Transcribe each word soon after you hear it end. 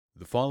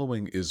The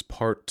following is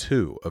part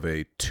two of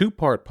a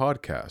two-part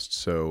podcast,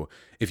 so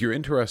if you're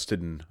interested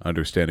in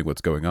understanding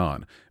what's going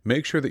on,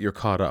 make sure that you're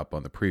caught up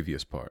on the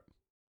previous part.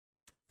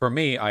 For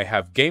me, I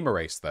have gamer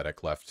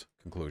aesthetic left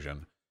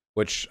conclusion,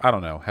 which, I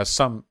don't know, has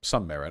some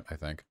merit, I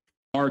think.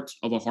 Heart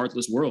of a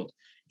heartless world.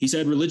 He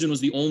said religion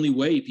was the only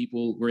way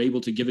people were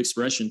able to give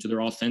expression to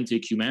their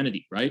authentic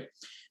humanity, right?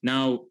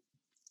 Now,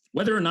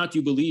 whether or not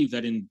you believe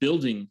that in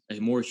building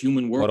a more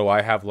human world... What do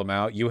I have,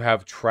 Lamau? You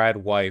have trad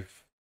wife,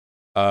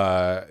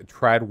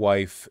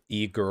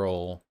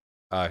 e-girl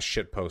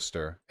shit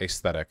poster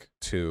aesthetic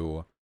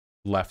to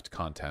left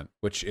content,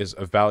 which is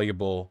a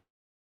valuable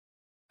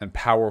and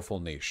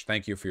powerful niche.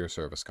 Thank you for your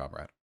service,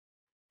 comrade.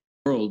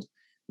 World,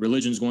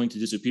 religion's going to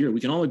disappear.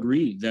 We can all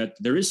agree that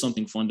there is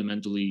something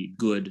fundamentally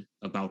good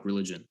about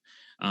religion.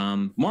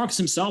 Marx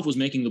himself was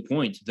making the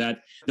point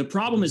that the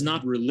problem is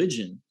not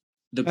religion.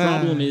 The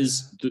problem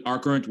is our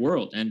current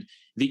world, and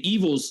the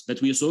evils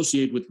that we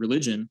associate with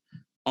religion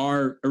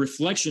are a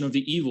reflection of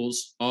the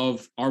evils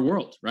of our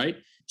world, right?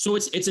 So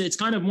it's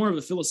kind of more of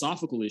a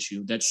philosophical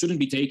issue that shouldn't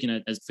be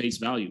taken as face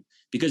value,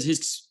 because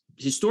his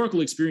historical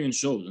experience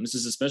shows, and this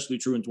is especially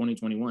true in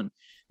 2021,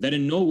 that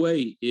in no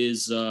way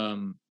is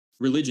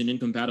religion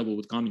incompatible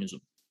with communism.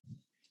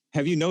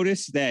 Have you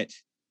noticed that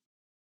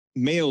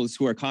males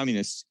who are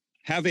communists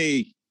have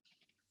a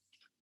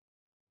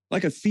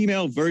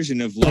female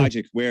version of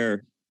logic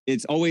where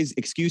it's always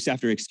excuse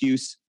after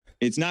excuse?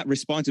 It's not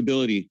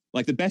responsibility.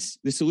 Like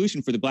the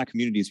solution for the Black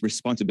community is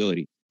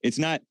responsibility. It's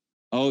not,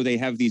 oh, they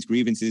have these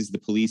grievances. The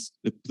police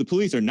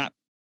are not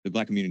the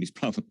Black community's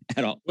problem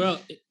at all. Well,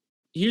 have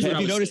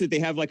you noticed that they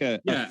have like a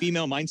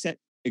female mindset?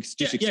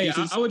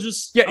 I would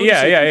just I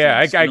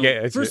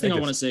get it. First thing I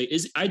want to say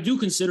is I do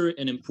consider it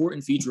an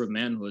important feature of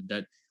manhood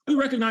that we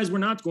recognize we're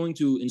not going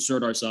to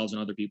insert ourselves in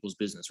other people's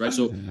business, right?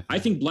 So I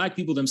think Black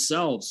people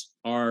themselves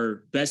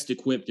are best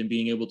equipped in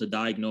being able to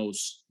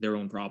diagnose their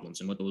own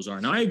problems and what those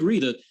are. Now, I agree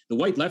that the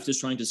white left is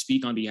trying to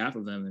speak on behalf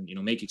of them and,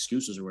 make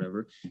excuses or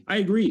whatever. I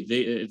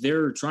agree.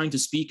 They're trying to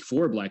speak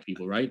for Black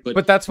people, right?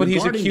 But that's what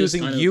he's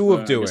accusing you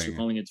of doing. You're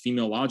calling it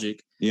female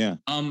logic. Yeah.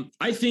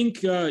 I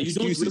think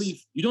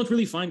you don't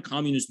really find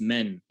communist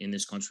men in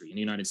this country, in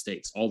the United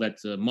States, all that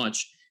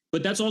much.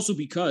 But that's also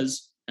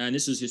because, and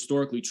this is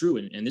historically true,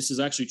 and this is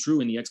actually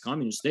true in the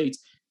ex-communist states,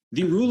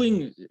 the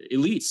ruling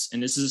elites,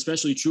 and this is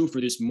especially true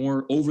for this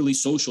more overly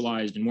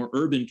socialized and more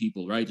urban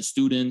people, right? The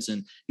students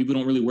and people who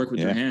don't really work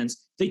with their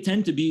hands, they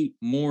tend to be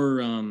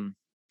more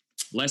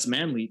less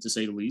manly, to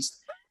say the least.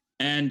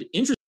 And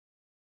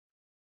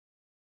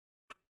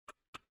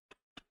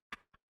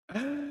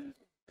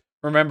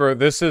Remember,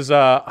 this is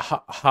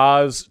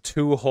Haas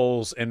 2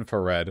 holes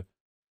infrared.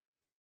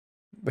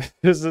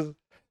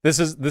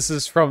 This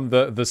is from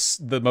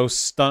the most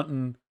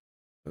stunting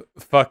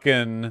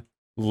fucking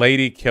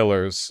lady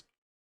killers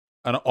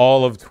on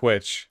all of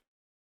Twitch.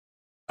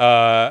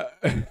 The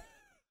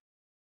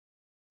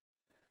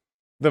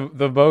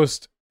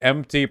most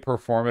empty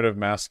performative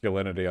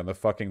masculinity on the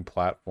fucking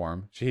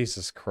platform.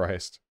 Jesus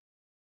Christ.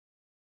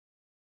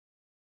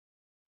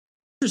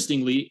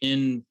 Interestingly,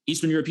 in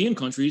Eastern European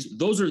countries,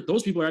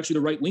 those people are actually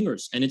the right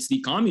wingers, and it's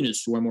the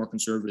communists who are more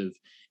conservative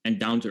and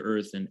down to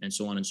earth and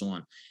so on and so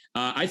on.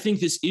 I think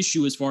this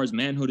issue, as far as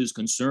manhood is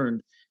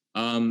concerned,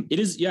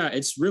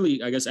 it's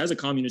really, I guess, as a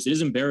communist, it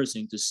is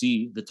embarrassing to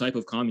see the type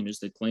of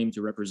communists that claim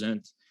to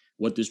represent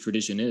what this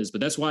tradition is.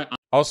 But that's why.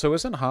 Also,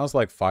 isn't Haas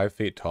like 5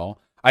 feet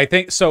tall? I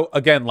think so.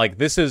 Again, like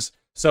this is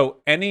so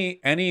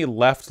any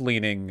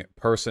left-leaning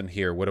person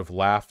here would have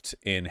laughed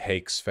in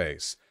Hake's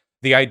face.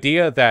 The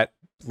idea that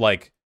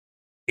like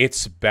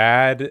it's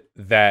bad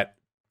that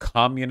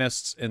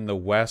communists in the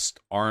West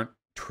aren't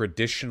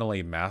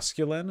traditionally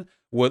masculine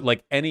would,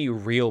 like, any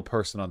real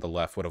person on the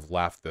left would have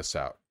laughed this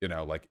out,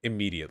 like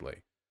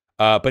immediately.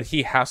 But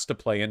he has to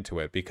play into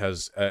it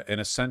because an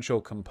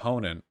essential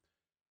component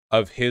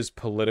of his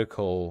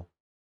political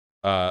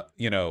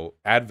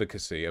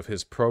advocacy of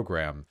his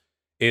program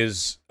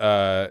is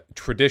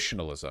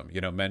traditionalism.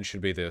 Men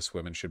should be this,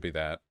 women should be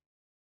that.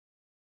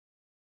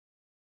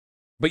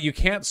 But you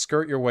can't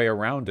skirt your way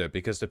around it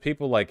because to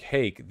people like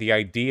Hake, the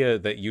idea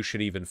that you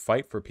should even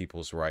fight for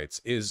people's rights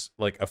is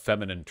like a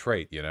feminine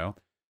trait,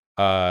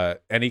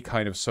 any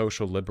kind of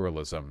social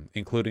liberalism,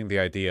 including the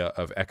idea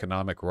of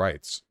economic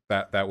rights,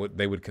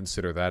 they would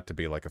consider that to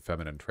be like a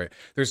feminine trait.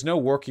 There's no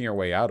working your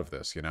way out of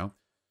this,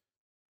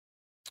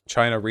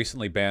 China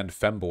recently banned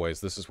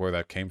femboys. This is where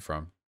that came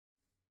from.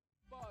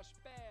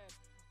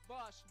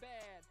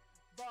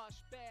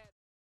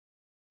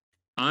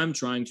 I'm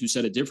trying to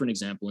set a different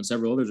example, and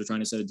several others are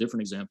trying to set a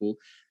different example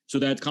so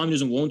that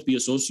communism won't be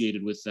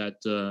associated with that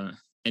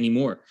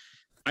anymore.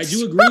 I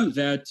do agree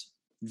that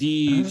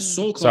the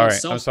so-called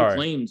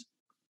self-proclaimed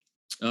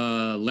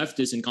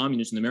leftists and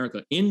communists in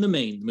America, in the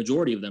main, the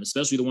majority of them,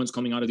 especially the ones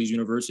coming out of these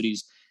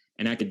universities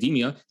and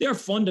academia, they are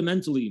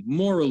fundamentally,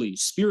 morally,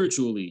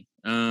 spiritually,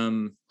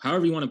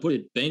 however you want to put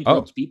it,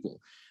 bankrupt people.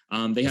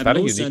 They have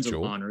no sense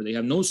of honor. They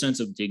have no sense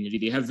of dignity.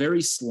 They have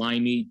very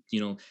slimy,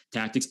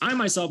 tactics. I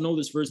myself know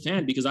this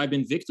firsthand because I've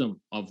been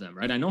victim of them,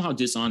 right? I know how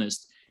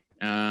dishonest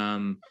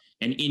and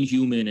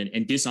inhuman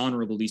and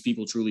dishonorable these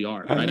people truly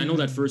are. Right? I know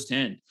that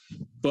firsthand.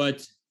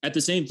 But at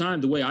the same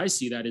time, the way I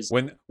see that is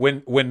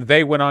when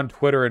they went on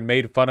Twitter and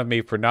made fun of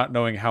me for not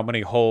knowing how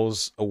many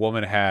holes a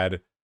woman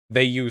had,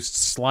 they used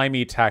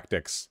slimy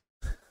tactics.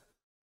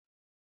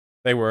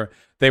 They were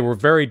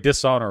very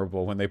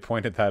dishonorable when they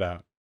pointed that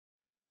out.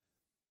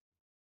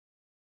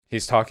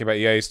 He's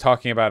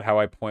talking about how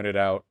I pointed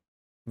out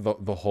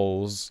the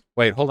holes.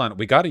 Wait, hold on.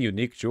 We got a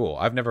unique jewel.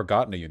 I've never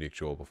gotten a unique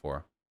jewel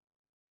before.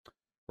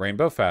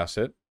 Rainbow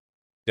Facet.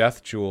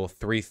 Death Jewel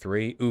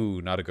 3/3. Ooh,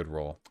 not a good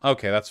roll.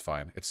 Okay, that's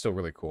fine. It's still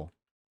really cool.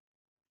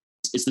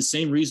 It's the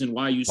same reason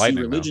why you see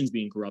religions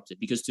being corrupted.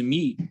 Because to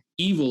me,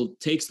 evil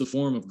takes the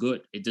form of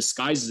good. It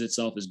disguises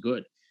itself as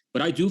good.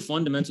 But I do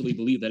fundamentally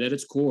believe that at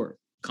its core,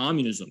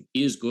 communism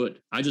is good.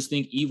 I just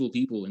think evil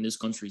people in this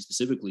country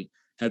specifically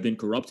have been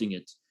corrupting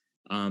it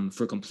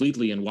for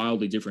completely and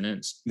wildly different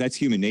ends. That's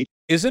human nature.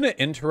 Isn't it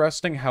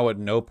interesting how at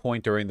no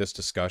point during this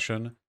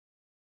discussion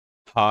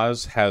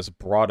Haas has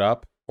brought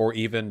up or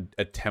even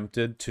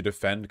attempted to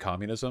defend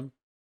communism?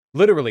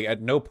 Literally,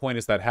 at no point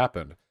has that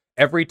happened.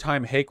 Every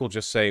time Hake will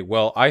just say,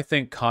 well, I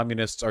think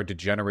communists are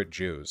degenerate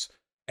Jews.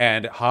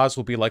 And Haas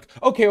will be like,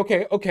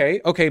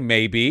 okay,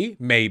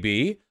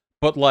 maybe,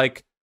 but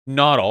like,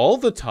 not all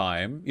the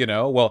time, you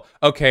know? Well,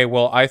 okay,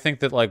 well, I think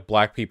that like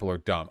black people are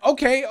dumb.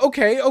 Okay,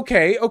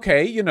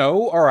 you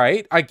know, all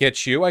right, I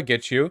get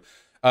you.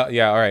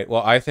 Yeah, all right.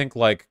 Well, I think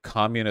like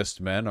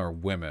communist men are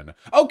women.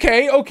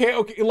 Okay.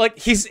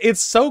 Like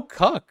it's so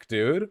cuck,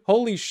 dude.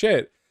 Holy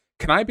shit.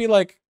 Can I be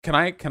like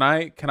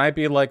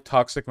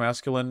toxic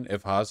masculine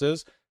if Haas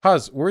is?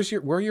 Haas, where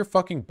are your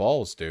fucking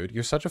balls, dude?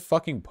 You're such a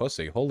fucking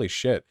pussy. Holy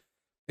shit.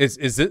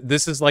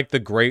 This is like the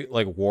great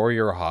like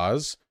warrior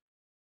Haas?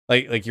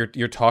 Like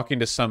you're talking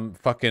to some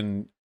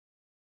fucking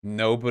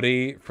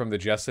nobody from the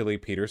Jesse Lee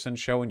Peterson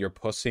show and you're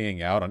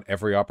pussying out on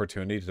every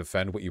opportunity to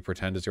defend what you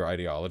pretend is your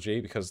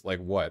ideology because like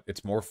what?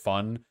 It's more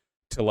fun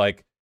to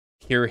like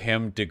hear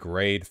him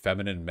degrade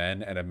feminine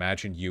men and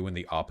imagine you in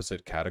the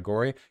opposite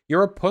category.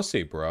 You're a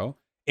pussy, bro.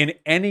 In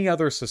any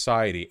other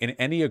society, in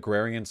any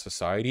agrarian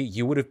society,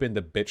 you would have been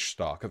the bitch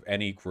stock of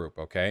any group,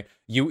 okay?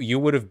 You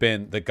would have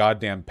been the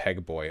goddamn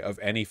peg boy of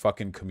any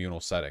fucking communal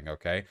setting,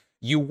 okay?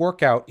 You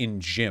work out in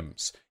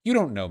gyms. You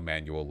don't know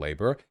manual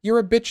labor. You're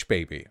a bitch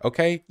baby,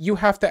 okay? You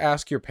have to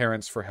ask your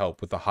parents for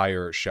help with the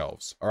higher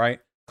shelves, all right?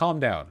 Calm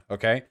down,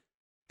 okay?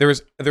 There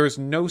is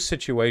no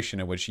situation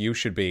in which you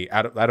should be,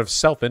 out of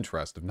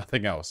self-interest, if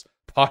nothing else,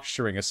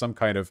 posturing as some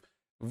kind of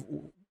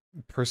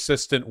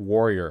persistent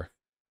warrior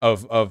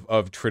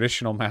of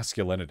traditional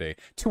masculinity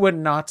to a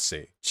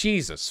Nazi.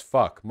 Jesus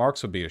fuck.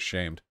 Marx would be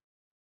ashamed.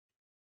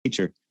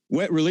 Nature.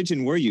 What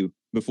religion were you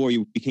before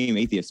you became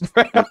atheist?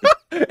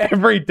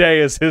 Every day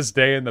is his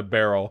day in the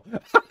barrel.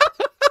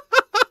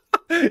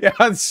 Yeah,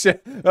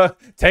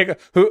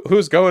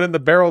 who's going in the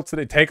barrel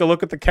today? Take a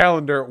look at the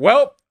calendar.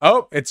 Well,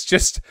 it's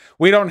just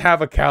we don't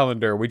have a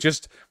calendar. We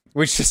just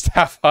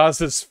have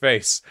Haas's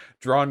face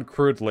drawn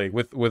crudely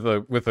with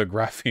a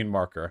graphene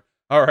marker.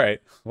 All right.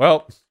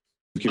 Well,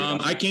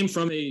 I came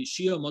from a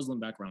Shia Muslim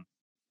background.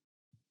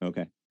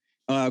 Okay.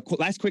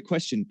 Last quick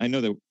question. I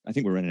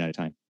think we're running out of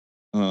time.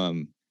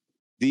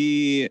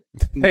 They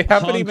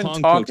haven't even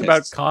talked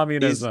about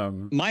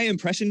communism. My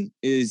impression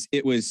is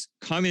it was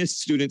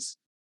communist students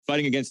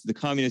fighting against the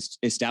communist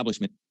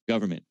establishment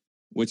government.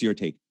 What's your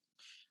take?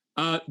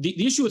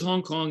 The issue with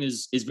Hong Kong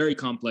is very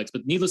complex,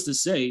 but needless to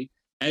say,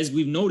 as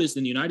we've noticed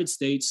in the United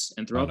States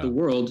and throughout the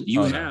world,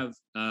 you have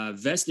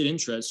vested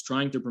interests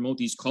trying to promote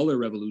these color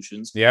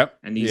revolutions. Yep.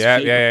 And these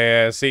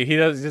See, he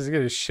doesn't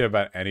give a shit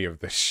about any of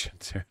this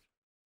shit, dude.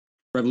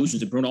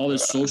 Revolutions to promote all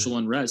this social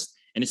unrest.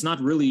 And it's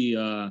not really,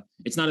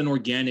 it's not an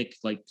organic,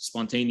 like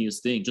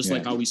spontaneous thing. Just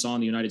like how we saw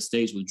in the United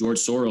States with George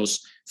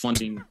Soros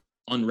funding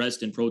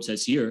unrest and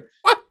protests here.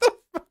 What the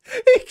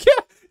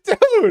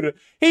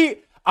dude?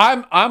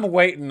 I'm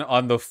waiting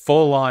on the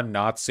full-on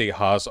Nazi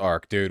Haas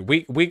arc, dude.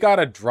 We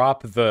gotta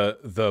drop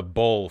the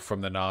bull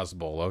from the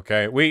Nazbol,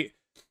 okay? We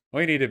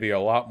need to be a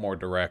lot more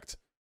direct.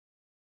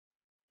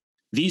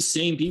 These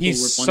same people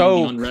were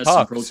funding the unrest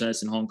and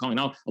protests in Hong Kong.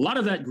 Now, a lot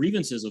of that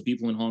grievances of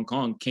people in Hong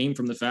Kong came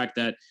from the fact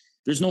that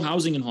there's no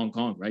housing in Hong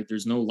Kong, right?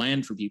 There's no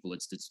land for people.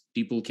 It's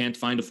people can't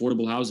find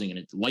affordable housing,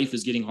 and life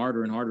is getting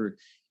harder and harder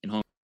in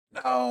Hong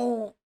Kong.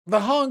 No, the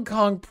Hong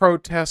Kong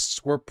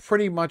protests were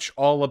pretty much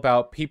all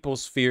about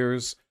people's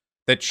fears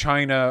that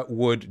China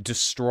would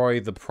destroy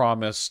the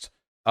promised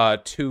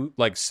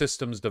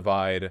systems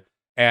divide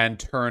and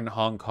turn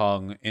Hong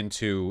Kong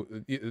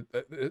into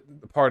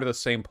part of the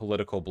same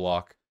political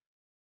bloc.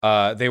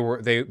 There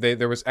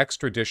was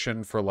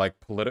extradition for like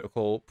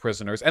political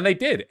prisoners, and they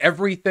did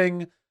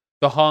everything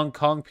the Hong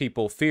Kong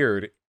people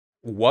feared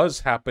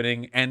was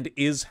happening and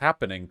is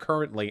happening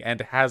currently and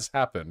has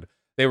happened.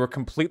 They were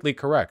completely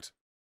correct.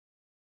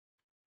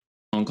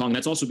 Hong Kong.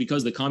 That's also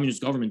because the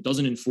communist government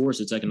doesn't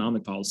enforce its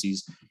economic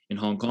policies in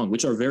Hong Kong,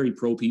 which are very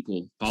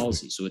pro-people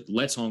policies. So it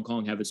lets Hong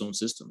Kong have its own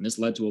system. And this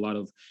led to a lot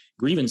of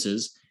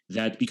grievances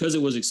that because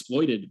it was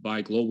exploited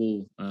by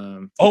global...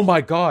 oh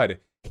my God.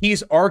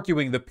 He's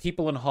arguing the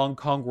people in Hong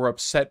Kong were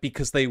upset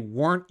because they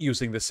weren't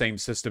using the same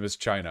system as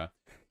China.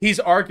 He's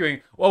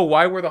arguing, oh,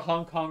 why were the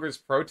Hong Kongers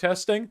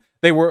protesting?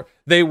 They were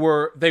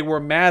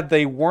mad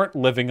they weren't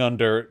living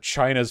under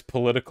China's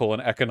political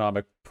and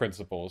economic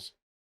principles.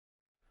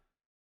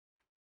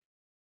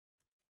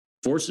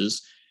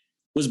 Forces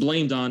was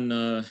blamed on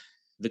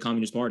the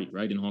Communist Party,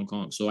 right, in Hong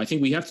Kong. So I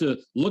think we have to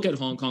look at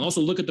Hong Kong,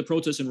 also look at the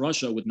protests in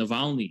Russia with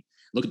Navalny,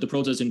 look at the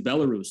protests in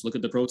Belarus, look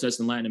at the protests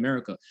in Latin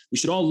America. We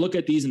should all look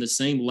at these in the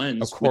same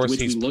lens, of course, with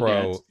which he's we look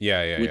pro.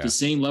 at with the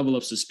same level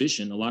of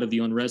suspicion a lot of the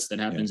unrest that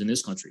happens in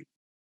this country.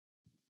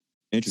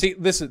 See,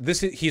 this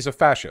is he's a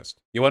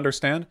fascist. You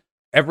understand?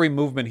 Every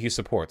movement he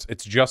supports,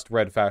 it's just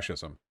red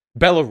fascism.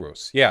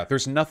 Belarus, yeah,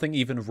 there's nothing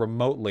even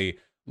remotely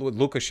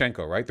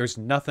Lukashenko, right? There's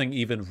nothing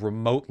even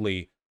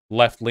remotely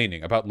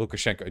left-leaning about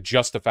Lukashenko,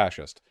 just a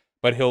fascist.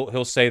 But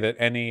he'll say that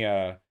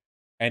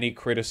any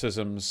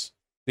criticisms,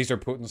 these are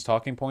Putin's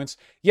talking points.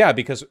 Yeah,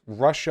 because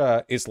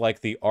Russia is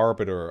like the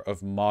arbiter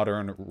of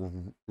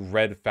modern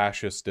red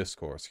fascist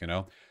discourse, you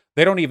know?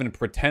 They don't even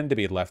pretend to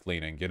be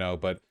left-leaning, you know,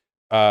 but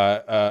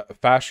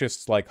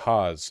fascists like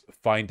Haas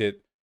find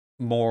it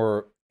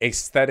more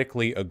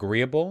aesthetically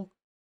agreeable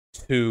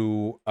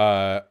to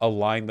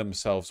align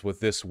themselves with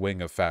this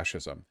wing of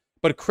fascism.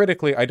 But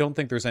critically, I don't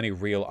think there's any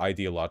real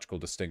ideological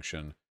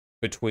distinction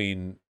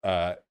between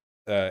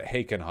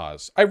Hake and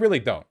Haas. I really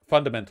don't.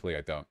 Fundamentally,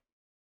 I don't.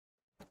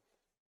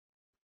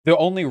 The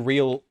only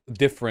real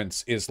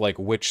difference is like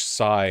which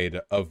side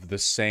of the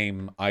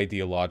same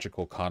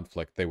ideological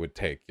conflict they would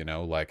take, you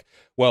know? Like,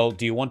 well,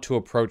 do you want to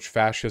approach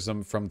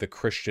fascism from the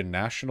Christian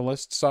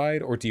nationalist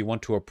side, or do you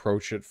want to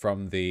approach it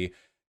from the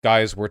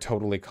guys, we're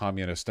totally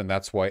communist, and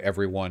that's why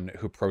everyone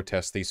who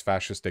protests these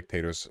fascist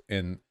dictators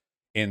in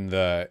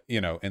the, you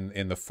know,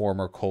 in the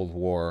former Cold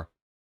War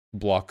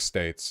bloc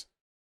states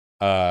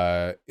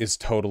is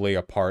totally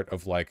a part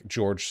of like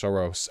George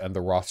Soros and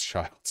the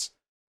Rothschilds.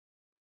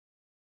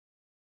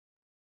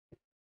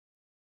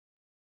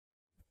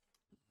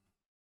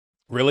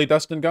 Really,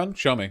 Dustin Gunn?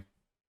 Show me.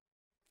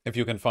 If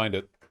you can find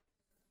it.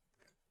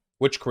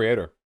 Which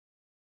creator?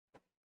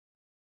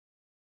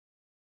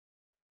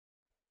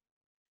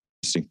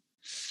 Interesting.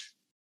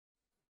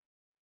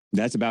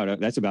 That's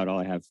about all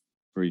I have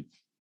for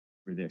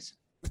this.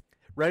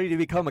 Ready to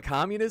become a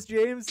communist,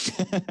 James?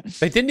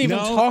 They didn't even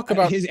talk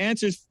about his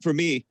answers for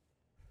me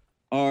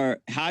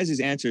Haas's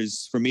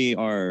answers for me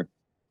are,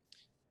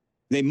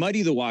 they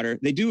muddy the water.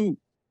 They do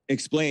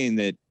explain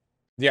that.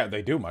 Yeah,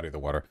 they do muddy the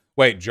water.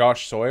 Wait,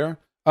 Josh Sawyer?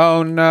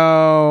 Oh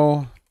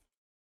no.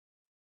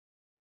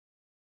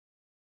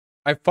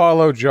 I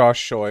follow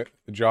Josh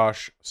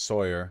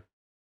Sawyer.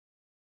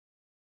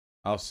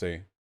 I'll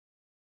see.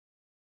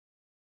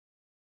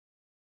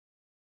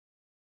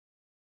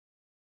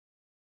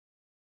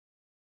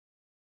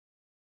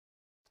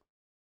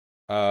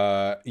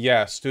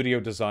 Yeah, studio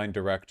design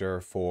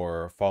director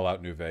for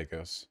Fallout New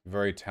Vegas.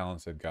 Very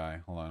talented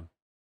guy. Hold on.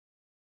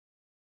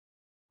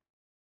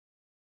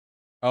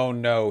 Oh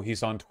no,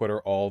 he's on Twitter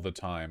all the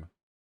time.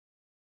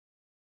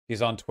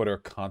 He's on Twitter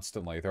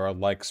constantly. There are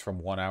likes from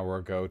 1 hour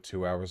ago,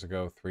 2 hours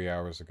ago, 3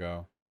 hours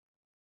ago.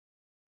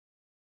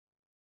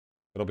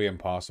 It'll be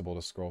impossible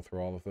to scroll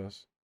through all of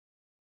this.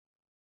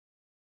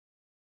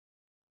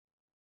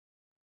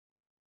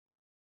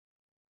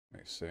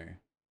 Let me see.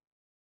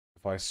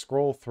 If I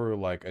scroll through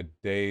like a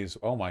day's...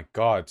 Oh my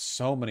god,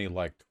 so many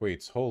liked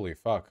tweets. Holy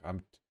fuck.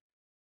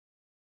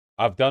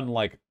 I've done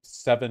like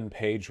 7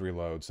 page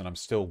reloads and I'm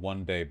still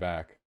 1 day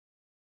back.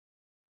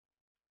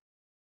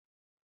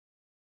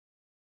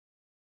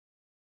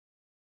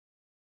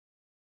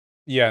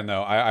 Yeah,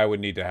 no, I would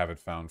need to have it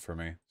found for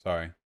me.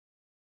 Sorry.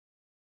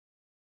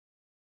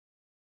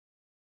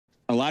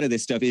 A lot of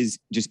this stuff is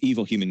just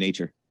evil human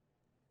nature.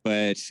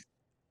 But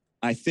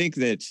I think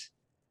that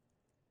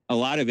a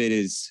lot of it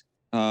is,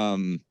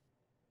 one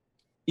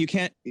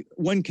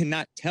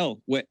cannot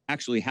tell what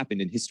actually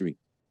happened in history.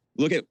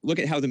 Look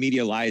at how the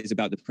media lies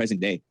about the present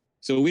day.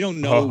 So we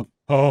don't know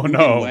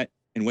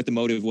what the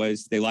motive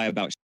was. They lie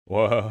about.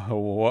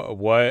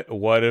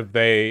 What have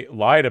they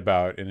lied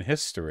about in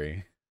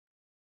history?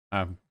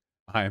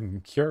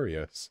 I'm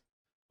curious.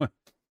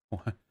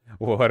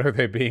 What are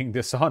they being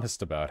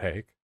dishonest about,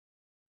 Hake?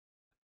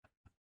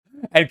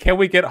 And can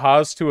we get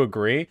Haas to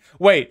agree?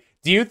 Wait,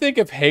 do you think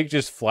if Hake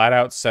just flat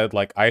out said,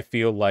 like, I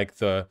feel like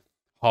the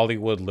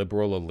Hollywood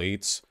liberal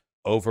elites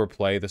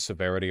overplay the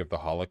severity of the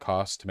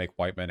Holocaust to make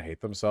white men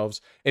hate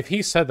themselves? If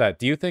he said that,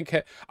 do you think...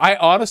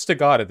 honest to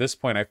God, at this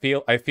point, I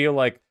feel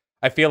like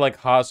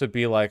Haas would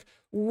be like,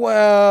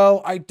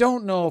 well, I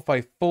don't know if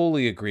I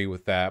fully agree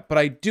with that, but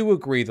I do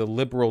agree the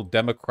liberal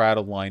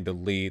Democrat-aligned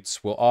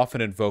elites will often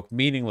invoke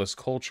meaningless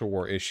culture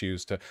war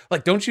issues to...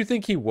 Like, don't you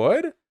think he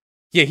would?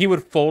 Yeah, he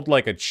would fold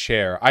like a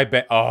chair. I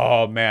bet...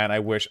 Oh, man, I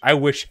wish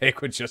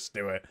Hake would just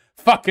do it.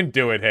 Fucking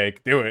do it,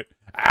 Hake. Do it.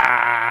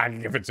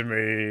 Give it to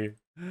me.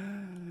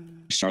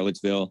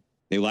 Charlottesville.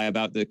 They lie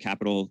about the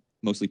Capitol,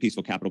 mostly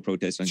peaceful Capitol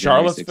protests on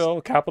Charlottesville,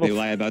 Capitol. They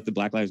lie about the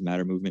Black Lives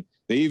Matter movement.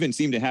 They even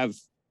seem to have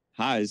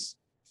Haas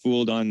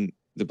fooled on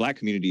the Black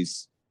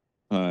community's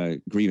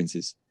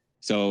grievances.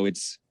 So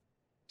it's,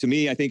 to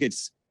me, I think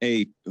it's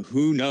a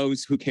who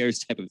knows, who cares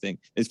type of thing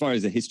as far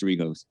as the history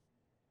goes.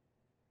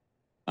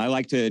 I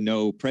like to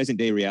know present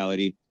day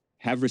reality,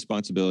 have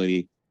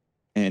responsibility,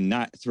 and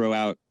not throw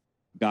out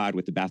God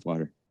with the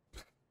bathwater.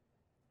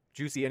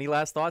 Juicy, any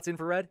last thoughts,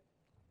 Infrared?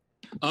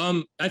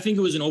 I think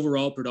it was an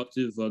overall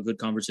productive, good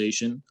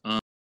conversation.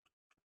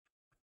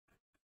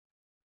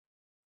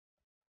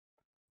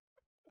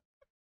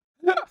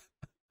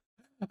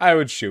 I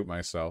would shoot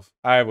myself.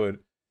 I would.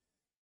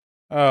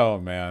 Oh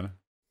man.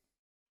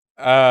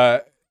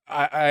 I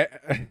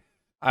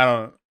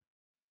don't.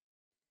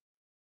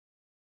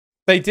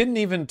 They didn't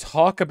even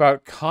talk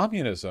about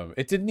communism.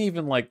 It didn't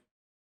even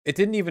it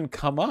didn't even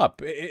come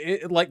up.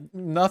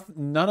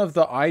 None of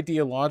the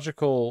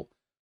ideological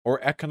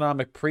or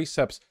economic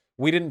precepts.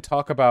 We didn't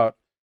talk about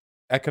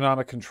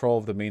economic control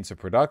of the means of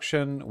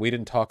production. We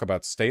didn't talk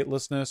about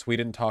statelessness. We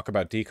didn't talk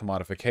about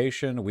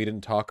decommodification. We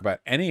didn't talk about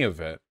any of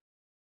it.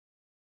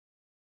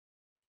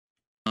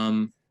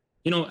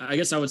 I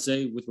guess I would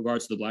say with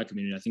regards to the Black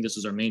community, I think this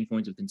is our main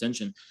point of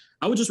contention.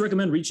 I would just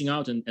recommend reaching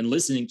out and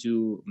listening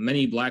to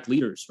many Black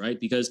leaders, right?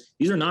 Because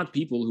these are not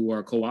people who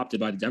are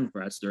co-opted by the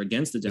Democrats. They're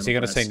against the Democrats. Is he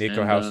going to say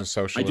Nico House is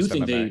socialist? I do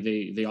think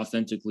MMA? they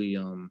authentically,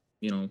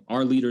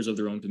 are leaders of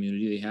their own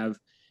community. They have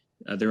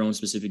their own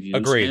specific views.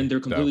 Agreed, and they're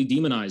completely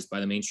demonized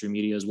by the mainstream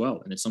media as well.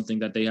 And it's something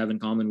that they have in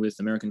common with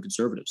American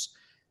conservatives.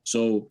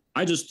 So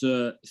I just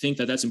think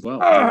that that's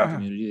important. The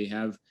community, they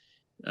have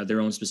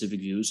their own specific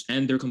views,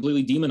 and they're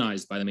completely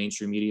demonized by the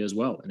mainstream media as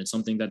well. And it's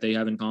something that they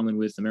have in common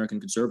with American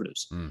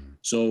conservatives.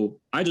 So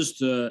I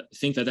just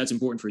think that that's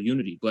important for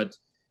unity. But,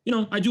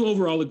 I do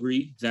overall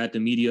agree that the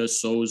media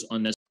sows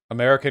unnecessary.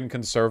 American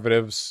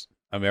conservatives,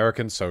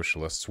 American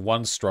socialists,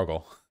 one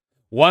struggle.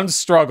 One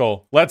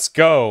struggle. Let's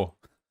go.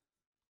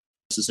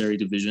 Necessary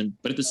division.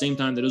 But at the same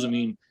time, that doesn't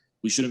mean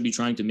we shouldn't be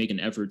trying to make an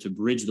effort to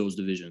bridge those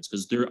divisions,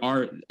 because there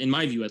are, in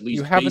my view, at least,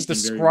 you haven't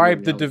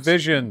described the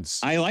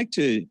divisions. I like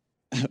to...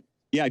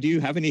 Yeah, do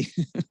you have any?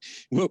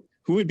 Who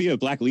would be a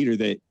Black leader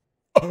that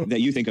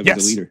you think of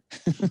as a leader?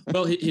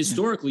 Well,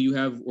 historically, you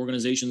have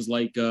organizations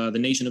like the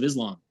Nation of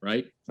Islam,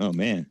 right? Oh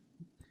man.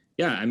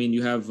 Yeah, I mean,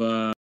 you have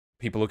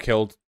people who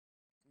killed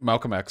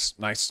Malcolm X.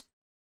 Nice.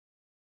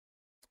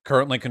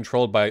 Currently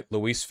controlled by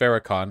Luis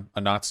Farrakhan,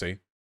 a Nazi.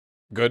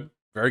 Good,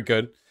 very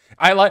good.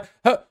 I like.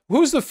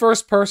 Who's the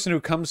first person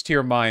who comes to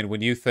your mind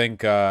when you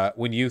think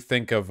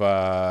of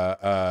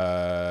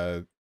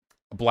a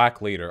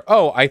Black leader?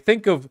 Oh, I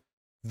think of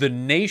the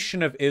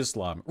Nation of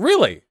Islam.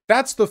 Really?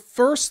 That's the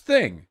first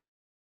thing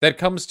that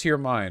comes to your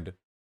mind.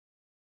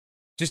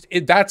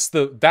 That's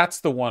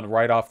the one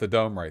right off the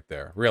dome right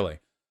there. Really.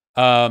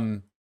 Yeah,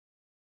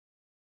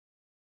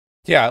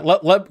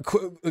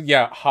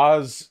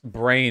 Ha's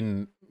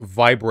brain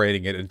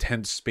vibrating at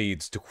intense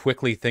speeds to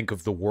quickly think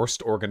of the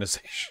worst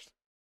organization.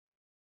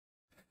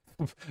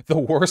 The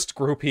worst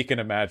group he can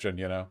imagine,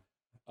 Yeah,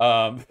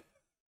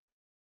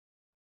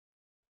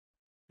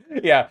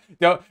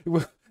 don't...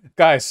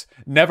 Guys,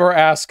 never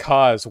ask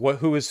Haas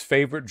who his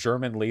favorite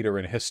German leader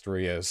in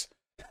history is.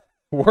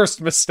 Worst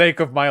mistake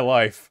of my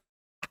life.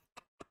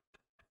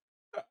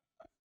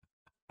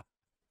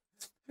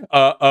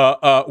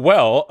 Luis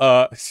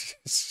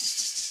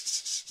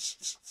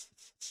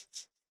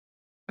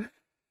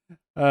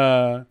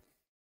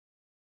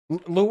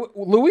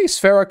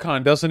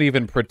Farrakhan doesn't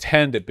even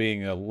pretend at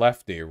being a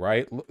lefty,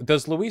 right?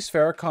 Does Luis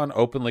Farrakhan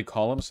openly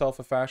call himself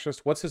a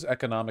fascist? What's his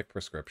economic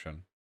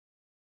prescription?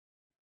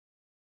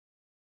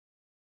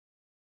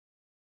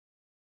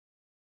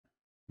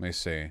 Let me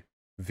see.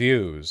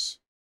 Views.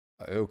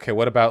 Okay,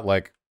 what about,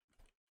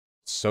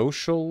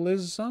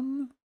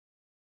 socialism?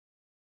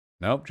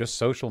 Nope, just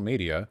social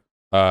media.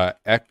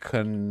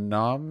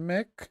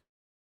 Economic?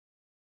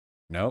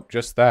 Nope,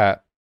 just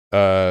that.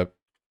 Nope,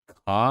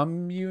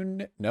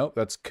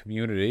 that's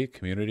community.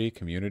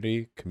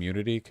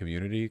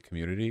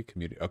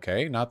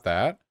 Okay, not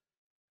that.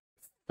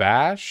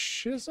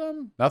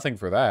 Fascism? Nothing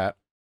for that.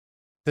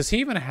 Does he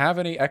even have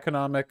any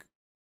economic...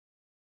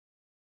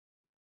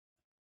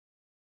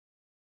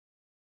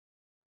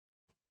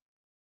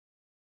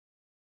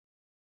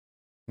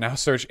 Now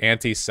search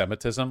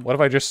anti-Semitism. What if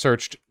I just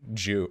searched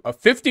Jew?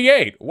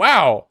 58!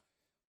 Wow!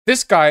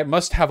 This guy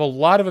must have a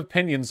lot of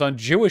opinions on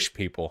Jewish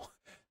people.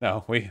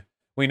 No, we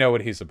know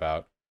what he's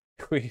about.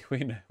 We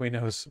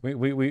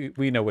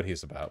know what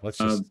he's about. Let's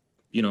just...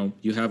 you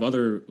have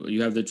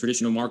the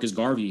tradition of Marcus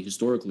Garvey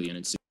historically, and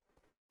it's...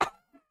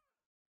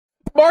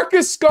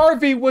 Marcus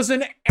Garvey was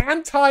an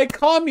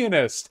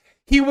anti-communist.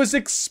 He was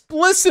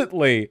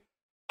explicitly...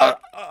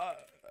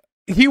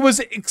 he was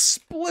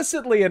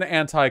explicitly an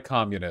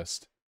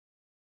anti-communist.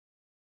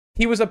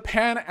 He was a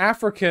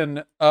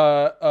Pan-African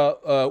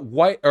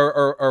white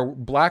or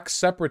black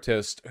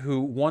separatist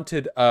who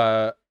wanted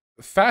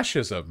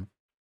fascism.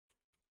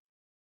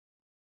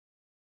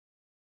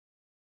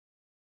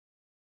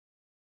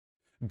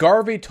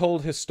 Garvey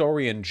told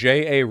historian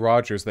J.A.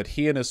 Rogers that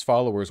he and his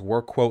followers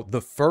were, quote,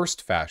 the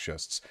first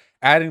fascists,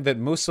 adding that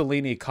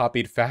Mussolini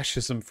copied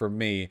fascism from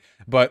me,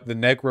 but the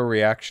Negro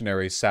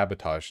reactionaries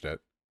sabotaged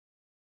it.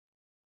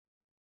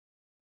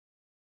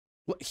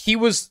 He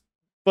was,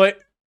 but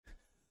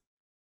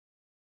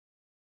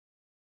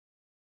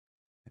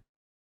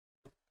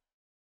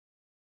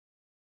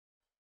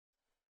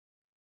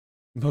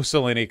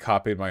Mussolini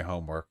copied my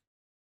homework.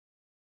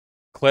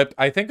 Clipped.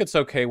 I think it's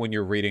okay when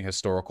you're reading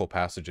historical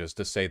passages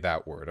to say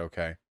that word,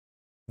 okay?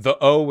 The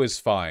O is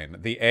fine.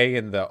 The A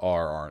and the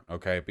R aren't,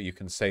 okay? But you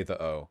can say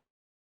the O.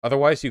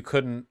 Otherwise, you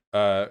couldn't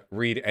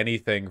read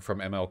anything from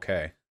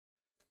MLK.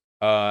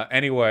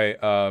 Anyway,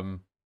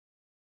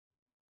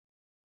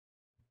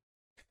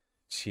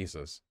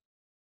 Jesus.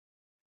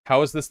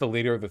 How is this the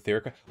leader of the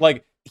theory?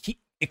 Like, he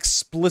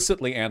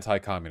explicitly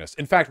anti-communist.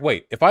 In fact,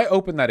 wait, if I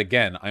open that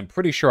again, I'm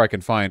pretty sure I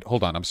can find...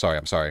 Hold on, I'm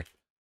sorry.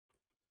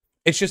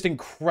 It's just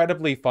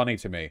incredibly funny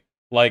to me.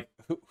 Like,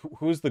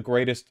 who's the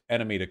greatest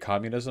enemy to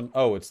communism?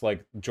 Oh, it's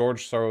like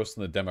George Soros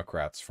and the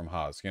Democrats from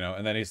Haas, you know?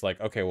 And then he's like,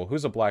 okay, well,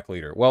 who's a black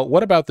leader? Well,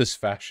 what about this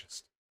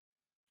fascist?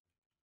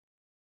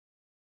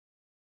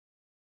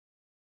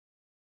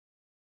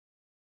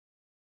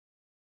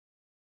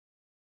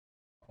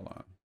 Hold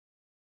on.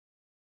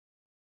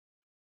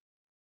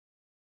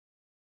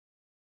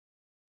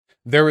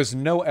 There is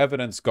no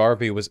evidence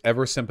Garvey was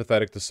ever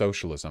sympathetic to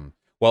socialism.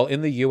 While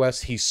in the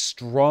U.S., he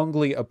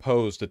strongly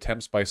opposed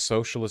attempts by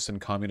socialist and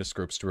communist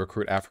groups to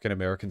recruit African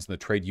Americans in the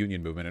trade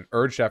union movement and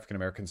urged African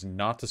Americans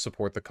not to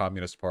support the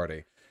Communist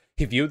Party.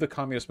 He viewed the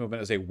communist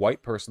movement as a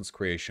white person's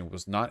creation,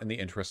 was not in the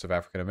interests of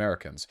African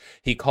Americans.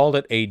 He called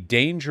it a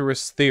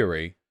dangerous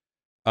theory.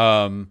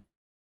 The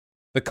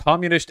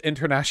Communist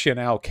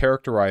Internationale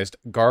characterized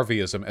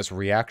Garveyism as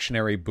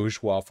reactionary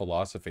bourgeois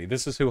philosophy.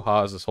 This is who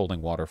Haas is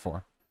holding water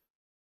for.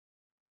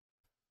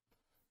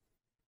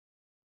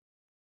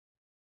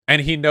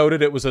 And he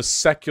noted it was a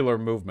secular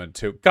movement,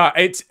 too. God,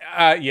 it's...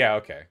 yeah,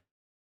 okay.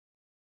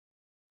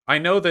 I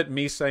know that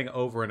me saying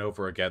over and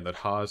over again that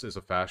Haas is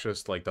a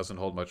fascist, like, doesn't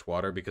hold much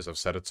water because I've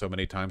said it so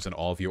many times and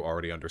all of you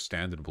already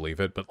understand and believe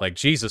it. But, like,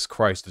 Jesus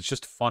Christ, it's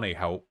just funny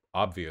how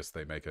obvious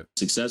they make it.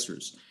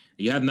 Successors.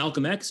 You have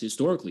Malcolm X,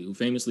 historically, who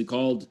famously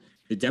called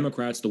the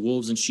Democrats the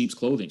wolves in sheep's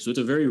clothing. So it's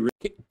a very...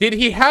 Did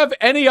he have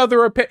any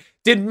other opinion?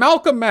 Did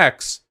Malcolm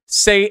X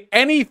say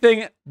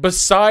anything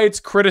besides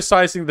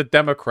criticizing the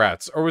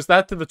Democrats? Or was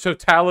that to the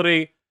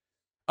totality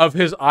of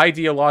his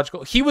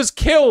ideological... He was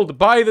killed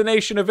by the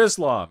Nation of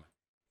Islam.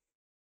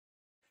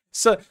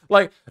 So,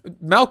 like,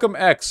 Malcolm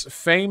X,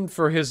 famed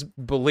for his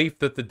belief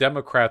that the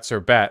Democrats are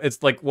bad.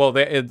 It's like, well,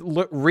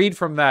 read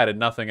from that and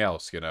nothing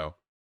else, you know?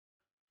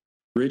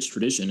 Rich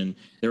tradition, and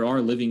there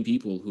are living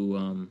people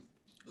who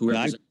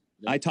represent...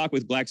 I talk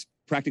with blacks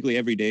practically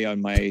every day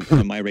on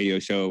my radio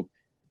show.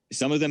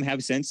 Some of them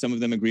have sense. Some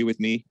of them agree with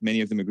me. Many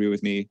of them agree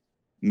with me.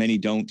 Many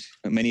don't.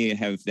 Many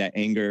have that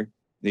anger.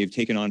 They've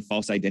taken on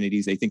false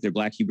identities. They think they're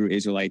Black Hebrew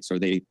Israelites, or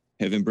they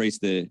have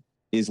embraced the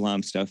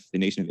Islam stuff, the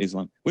Nation of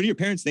Islam. What do your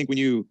parents think when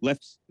you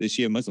left the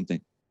Shia Muslim thing?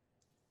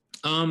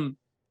 I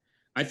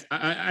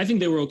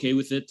think they were okay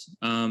with it.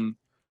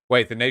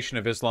 Wait, the Nation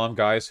of Islam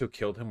guys who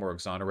killed him were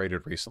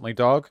exonerated recently,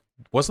 dog?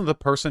 Wasn't the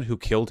person who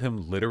killed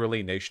him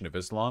literally Nation of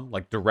Islam?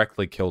 Like,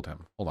 directly killed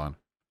him. Hold on.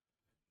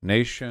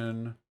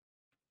 Nation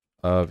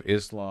of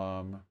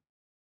Islam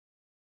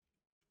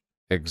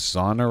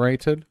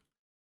exonerated?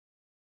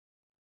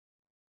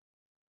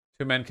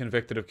 2 men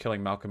convicted of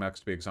killing Malcolm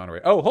X to be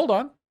exonerated. Oh, hold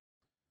on.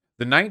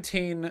 The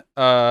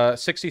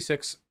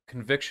 1966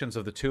 convictions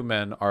of the 2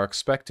 men are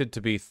expected to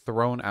be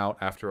thrown out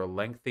after a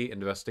lengthy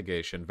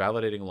investigation,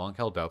 validating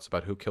long-held doubts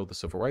about who killed the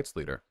civil rights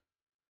leader.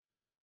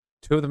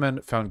 2 of the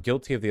men found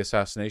guilty of the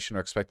assassination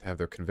are expected to have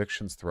their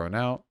convictions thrown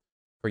out.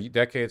 For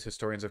decades,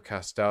 historians have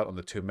cast doubt on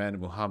the 2 men,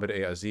 Muhammad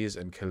A. Aziz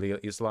and Khalil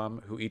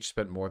Islam, who each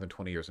spent more than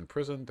 20 years in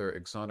prison. Their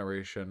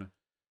exoneration...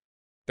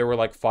 There were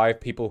like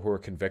 5 people who were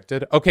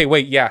convicted. Okay,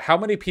 wait, yeah, how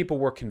many people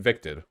were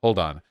convicted? Hold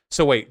on.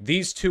 So wait,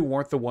 these 2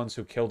 weren't the ones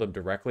who killed him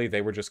directly. They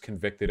were just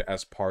convicted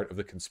as part of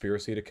the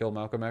conspiracy to kill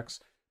Malcolm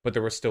X. But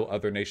there were still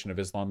other Nation of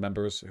Islam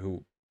members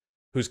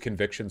whose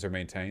convictions are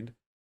maintained.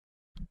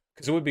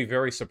 Because it would be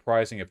very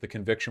surprising if the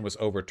conviction was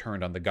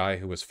overturned on the guy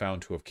who was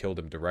found to have killed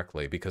him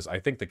directly, because I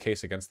think the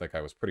case against that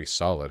guy was pretty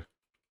solid.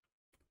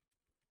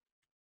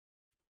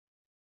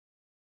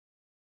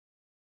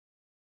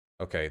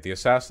 Okay, the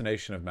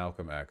assassination of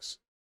Malcolm X.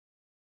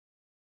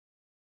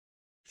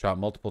 Shot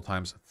multiple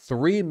times.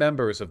 3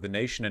 members of the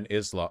Nation of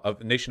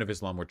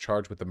Islam were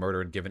charged with the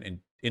murder and given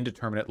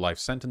indeterminate life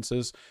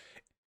sentences.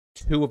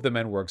 2 of the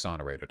men were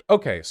exonerated.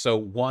 Okay, so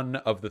one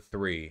of the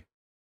 3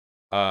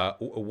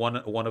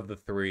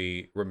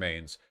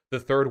 remains. The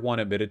 3rd one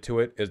admitted to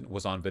it,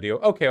 was on video.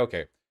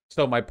 Okay.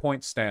 So my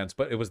point stands,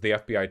 but it was the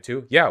FBI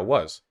too? Yeah, it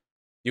was.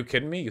 You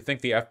kidding me? You think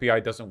the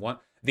FBI doesn't want...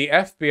 The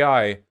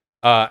FBI...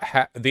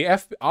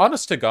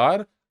 honest to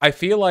God, I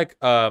feel like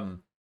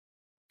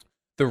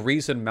the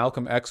reason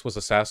Malcolm X was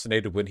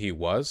assassinated when he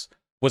was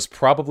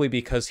probably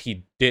because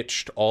he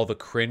ditched all the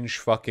cringe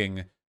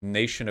fucking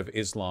Nation of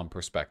Islam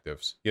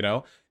perspectives, you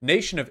know?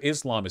 Nation of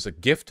Islam is a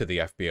gift to the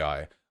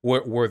FBI.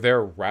 where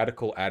their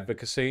radical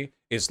advocacy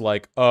is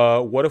like,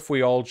 what if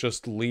we all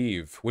just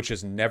leave, which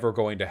is never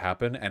going to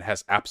happen and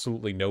has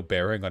absolutely no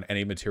bearing on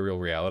any material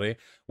reality.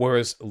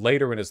 Whereas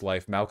later in his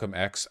life, Malcolm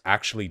X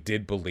actually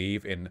did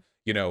believe in,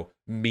 you know,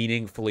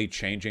 meaningfully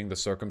changing the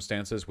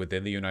circumstances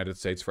within the United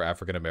States for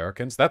African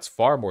Americans. That's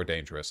far more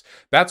dangerous.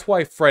 That's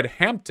why Fred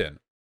Hampton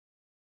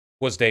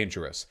was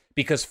dangerous,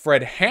 because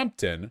Fred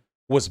Hampton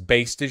was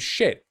based as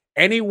shit.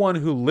 Anyone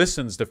who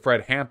listens to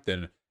Fred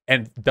Hampton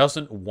and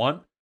doesn't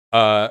want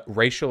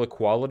racial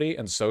equality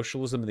and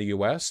socialism in the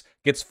US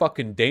gets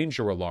fucking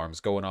danger alarms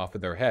going off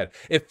in their head.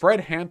 If Fred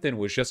Hampton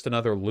was just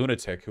another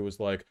lunatic who was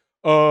like,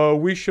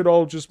 we should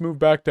all just move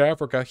back to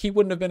Africa, he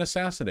wouldn't have been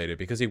assassinated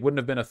because he wouldn't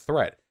have been a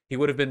threat. He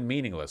would have been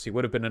meaningless. He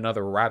would have been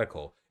another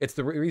radical. It's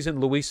the reason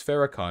Luis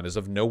Farrakhan is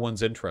of no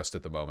one's interest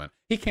at the moment.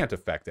 He can't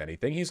affect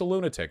anything. He's a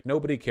lunatic.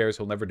 Nobody cares.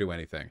 He'll never do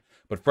anything.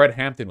 But Fred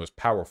Hampton was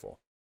powerful.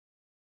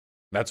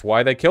 That's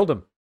why they killed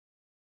him.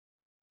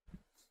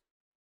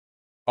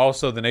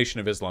 Also, the Nation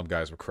of Islam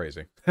guys were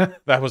crazy.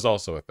 That was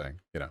also a thing,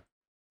 you know.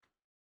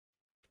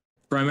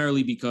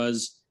 Primarily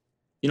because,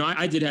 you know,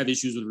 I did have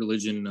issues with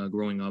religion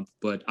growing up,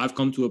 but I've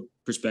come to a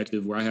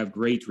perspective where I have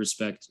great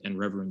respect and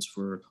reverence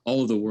for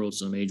all of the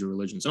world's major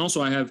religions. And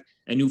also I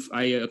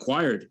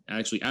acquired,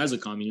 actually, as a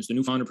communist, a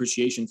newfound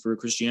appreciation for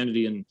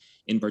Christianity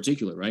in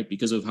particular, right?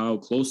 Because of how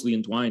closely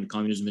entwined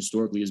communism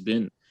historically has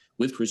been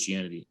with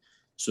Christianity.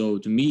 So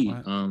to me,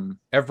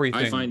 everything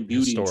I find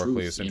beauty historically and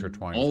is truth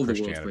intertwined in all with of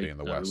the Christianity in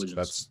the West. religions.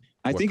 That's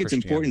I what think it's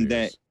important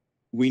Christianity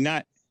that we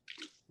not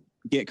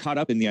get caught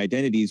up in the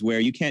identities where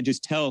you can't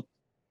just tell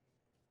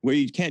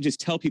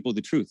people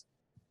the truth.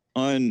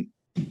 For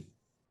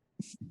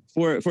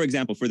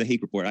example, for the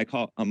hate report, I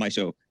call on my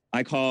show,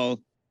 I call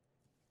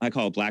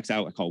blacks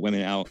out, I call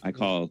women out, I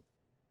call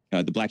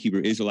the Black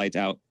Hebrew Israelites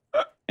out,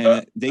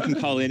 and they can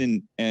call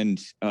in and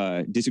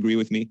disagree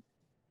with me.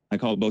 I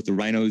call both the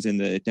rhinos and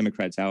the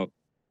Democrats out,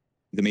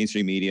 the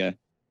mainstream media.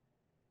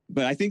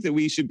 But I think that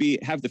we should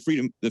have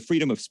the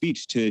freedom of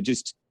speech to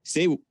just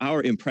say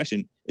our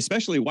impression,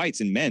 especially whites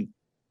and men,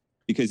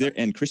 because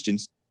and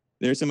Christians.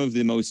 They're some of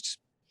the most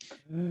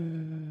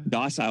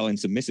docile and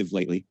submissive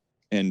lately,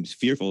 and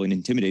fearful and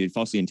intimidated,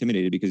 falsely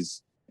intimidated,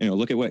 because, you know,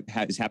 look at what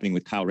is happening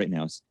with Kyle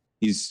Rittenhouse.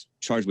 He's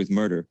charged with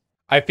murder.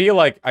 I feel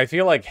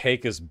like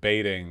Hake is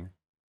baiting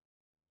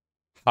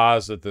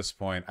Haas at this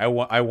point. I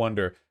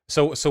wonder.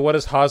 So what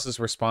is Haas's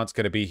response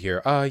going to be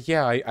here?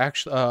 Yeah, I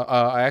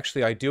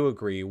actually do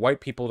agree.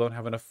 White people don't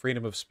have enough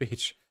freedom of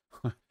speech.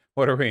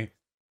 Where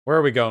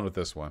are we going with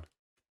this one?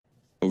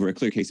 Over a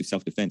clear case of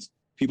self-defense.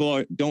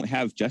 People don't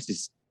have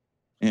justice,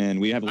 and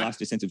we have lost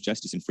a sense of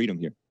justice and freedom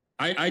here.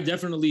 I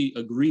definitely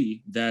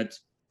agree that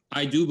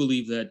I do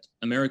believe that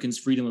Americans'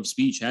 freedom of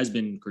speech has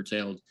been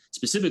curtailed,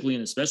 specifically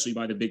and especially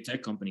by the big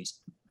tech companies.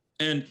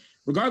 And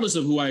regardless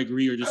of who I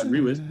agree or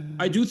disagree with,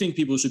 I do think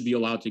people should be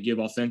allowed to give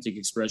authentic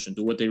expression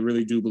to what they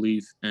really do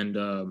believe and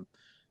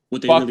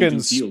what they fucking really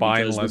do feel.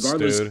 Spineless, because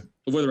regardless dude.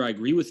 of whether I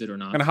agree with it or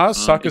not, And Haas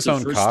suck his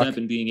own first cock. step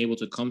in being able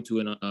to come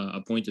to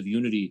a point of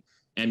unity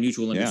and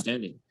mutual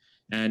understanding.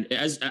 And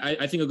as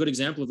I think a good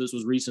example of this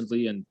was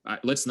recently, and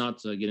let's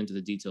not get into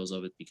the details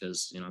of it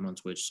because, you know, I'm on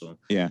Twitch, so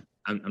yeah,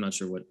 I'm not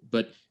sure what.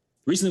 But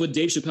recently with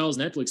Dave Chappelle's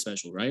Netflix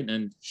special, right?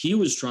 And he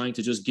was trying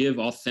to just give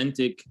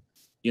authentic,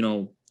 you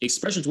know,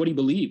 expression to what he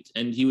believed,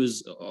 and he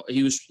was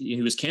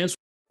canceled.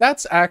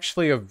 That's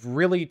actually a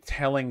really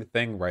telling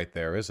thing right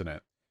there, isn't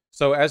it?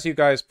 So as you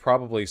guys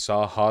probably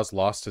saw, Haas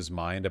lost his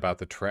mind about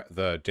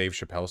the Dave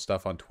Chappelle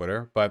stuff on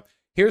Twitter. But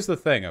here's the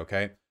thing,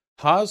 okay?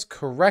 Haas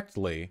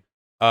correctly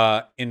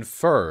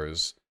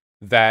infers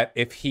that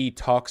if he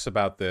talks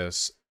about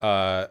this,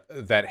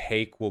 that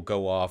Hake will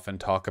go off and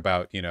talk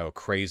about, you know,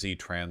 crazy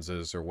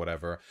transes or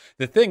whatever.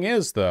 The thing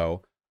is,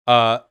 though,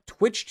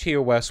 Twitch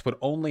TOS would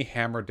only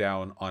hammer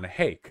down on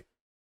Hake,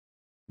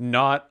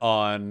 not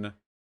on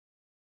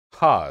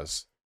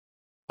Haas,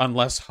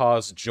 unless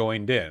Haas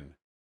joined in.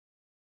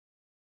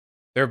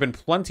 There have been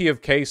plenty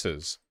of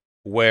cases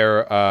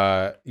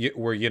where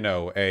you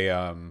know,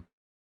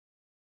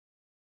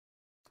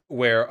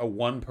 where a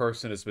one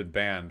person has been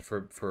banned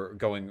for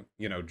going,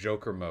 you know,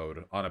 Joker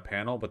mode on a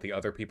panel, but the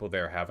other people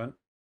there haven't.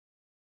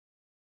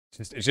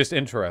 It's just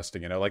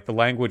interesting, you know, like the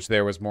language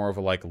there was more of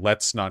a like,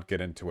 let's not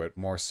get into it,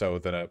 more so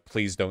than a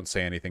please don't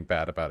say anything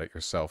bad about it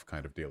yourself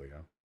kind of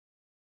dealio.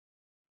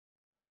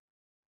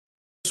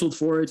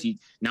 For it,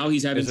 now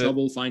he's having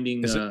trouble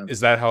finding.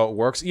 Is that how it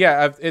works?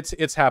 Yeah,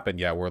 it's happened.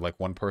 Yeah, where like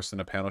one person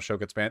in a panel show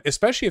gets banned,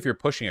 especially if you're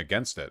pushing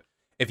against it.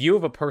 If you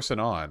have a person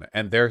on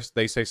and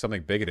they say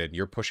something bigoted and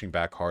you're pushing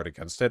back hard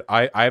against it,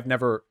 I've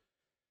never.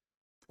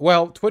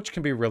 Well, Twitch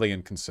can be really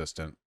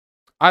inconsistent.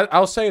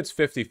 I'll say it's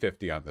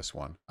 50-50 on this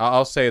one.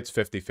 I'll say it's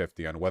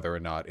 50-50 on whether or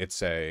not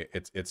it's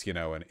you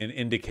know, an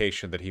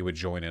indication that he would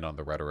join in on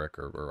the rhetoric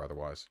or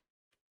otherwise.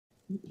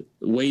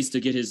 Ways to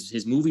get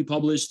his movie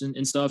published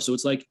and stuff. So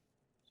it's like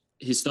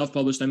his stuff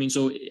published. I mean,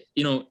 so,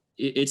 you know,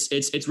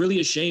 it's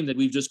really a shame that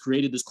we've just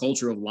created this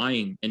culture of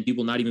lying and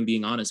people not even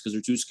being honest because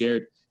they're too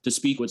scared to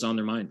speak what's on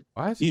their mind.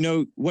 What? You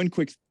know, one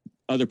quick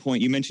other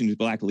point, you mentioned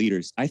black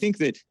leaders. I think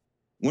that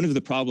one of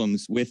the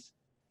problems with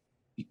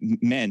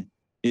men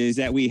is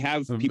that we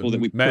have people that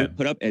we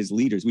put up as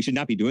leaders. We should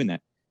not be doing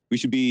that. We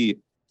should be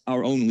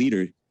our own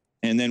leader,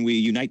 and then we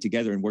unite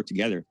together and work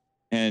together.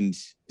 And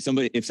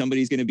if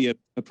somebody's going to be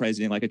a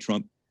president like a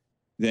Trump,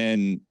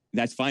 then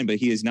that's fine. But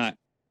he is not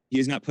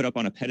put up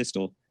on a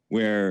pedestal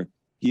where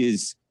he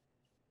is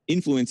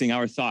influencing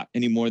our thought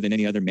any more than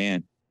any other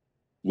man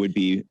would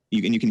be.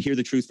 You can hear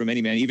the truth from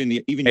any man, even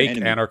your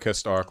enemy.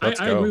 Anarchist arc. Let's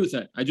go. I agree with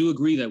that. I do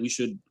agree that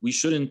we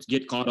shouldn't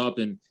get caught up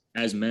in,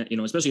 as men,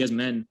 especially as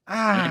men.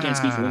 I can't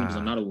speak for women because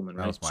I'm not a woman,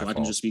 right? So I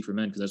can just speak for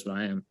men because that's what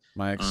I am.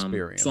 My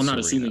experience. So I'm not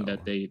assuming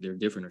that they're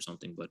different or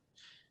something, but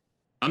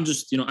I'm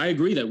just, I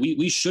agree that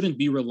we shouldn't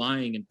be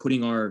relying and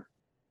putting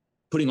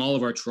all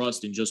of our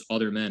trust in just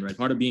other men, right?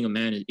 Part of being a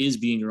man is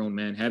being your own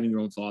man, having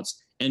your own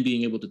thoughts, and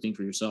being able to think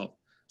for yourself.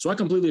 So I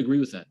completely agree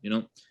with that.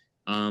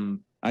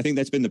 I think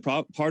that's been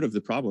the part of the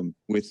problem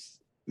with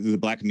the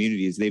Black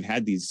community is they've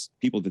had these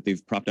people that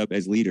they've propped up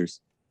as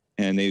leaders,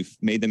 and they've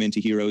made them into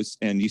heroes.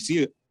 And you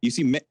see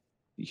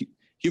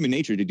human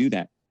nature to do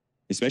that,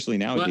 especially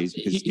nowadays.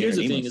 Because here's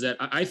the thing: is that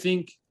I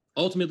think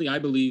ultimately I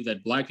believe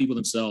that Black people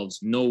themselves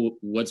know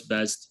what's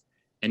best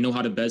and know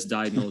how to best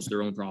diagnose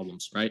their own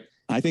problems, right?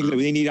 I think that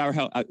they need our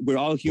help. We're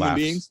all human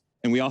beings,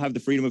 and we all have the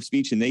freedom of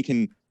speech, and they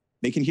can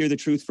hear the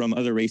truth from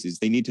other races.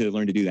 They need to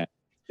learn to do that.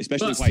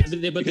 Especially whites,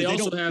 but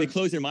they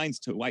close their minds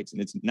to whites,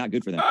 and it's not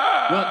good for them.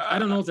 Well, I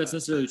don't know if that's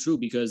necessarily true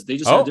because they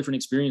just have different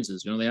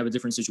experiences. They have a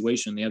different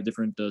situation, they have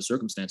different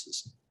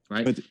circumstances,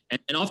 right?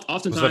 And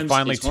oftentimes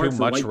finally it's hard too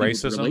for much white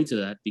racism? people to relate to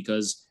that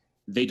because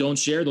they don't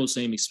share those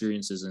same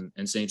experiences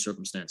and same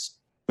circumstance.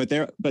 But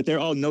they're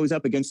all nose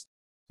up against.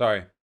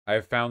 Sorry, I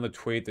found the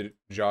tweet that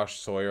Josh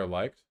Sawyer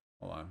liked.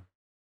 Hold on.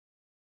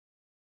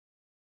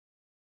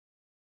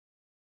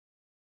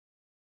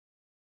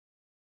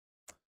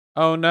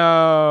 Oh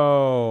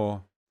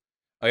no!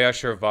 Oh yeah,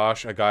 sure,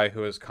 Vosh, a guy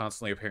who is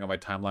constantly appearing on my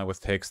timeline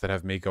with takes that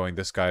have me going,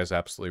 this guy is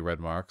absolutely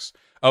red marks.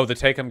 Oh, the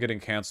take I'm getting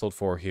canceled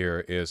for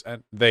here is,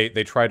 and they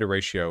tried to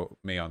ratio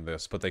me on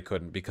this, but they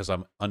couldn't because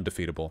I'm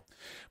undefeatable.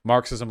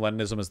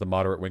 Marxism-Leninism is the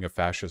moderate wing of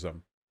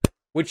fascism,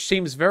 which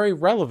seems very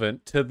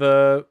relevant to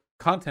the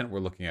content we're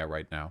looking at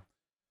right now.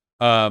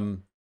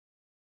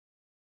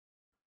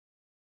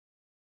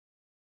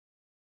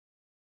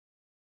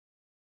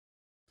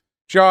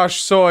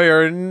 Josh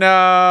Sawyer,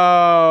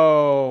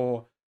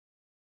 no!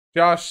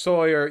 Josh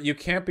Sawyer, you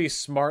can't be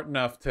smart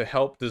enough to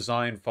help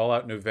design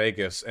Fallout New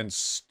Vegas and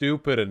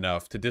stupid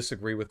enough to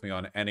disagree with me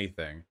on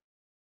anything.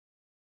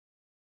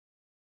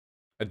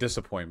 A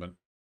disappointment.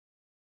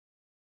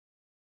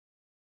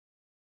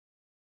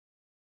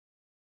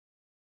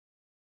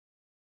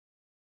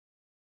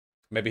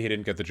 Maybe he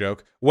didn't get the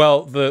joke.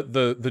 Well,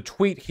 the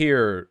tweet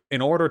here, in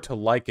order to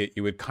like it,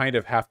 you would kind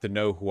of have to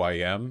know who I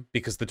am,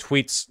 because the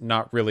tweet's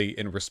not really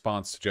in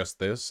response to just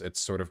this. It's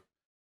sort of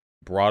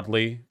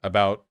broadly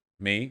about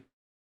me.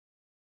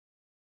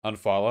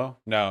 Unfollow?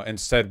 No,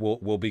 instead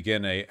we'll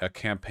begin a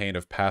campaign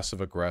of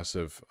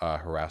passive-aggressive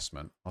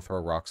harassment. I'll throw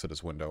rocks at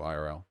his window,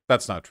 IRL.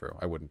 That's not true.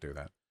 I wouldn't do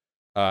that.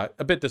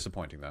 A bit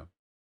disappointing, though.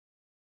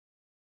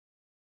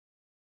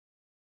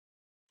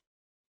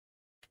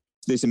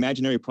 This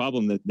imaginary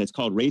problem that's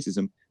called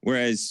racism,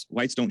 whereas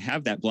whites don't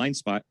have that blind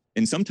spot.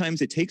 And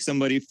sometimes it takes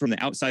somebody from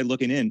the outside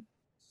looking in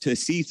to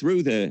see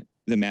through the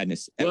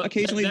madness. Well,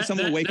 occasionally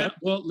someone will wake up.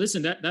 Well,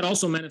 listen, that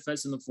also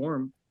manifests in the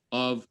form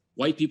of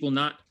white people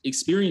not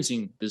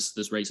experiencing this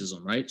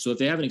racism, right? So if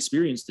they haven't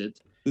experienced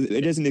it,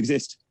 it doesn't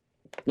exist.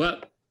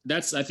 Well,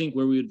 that's, I think,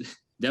 where we would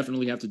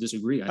definitely have to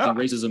disagree. I think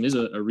racism is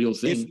a real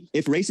thing.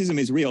 If racism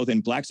is real, then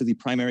blacks are the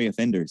primary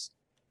offenders.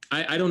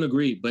 I don't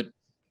agree, but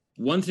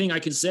one thing I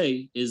can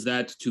say is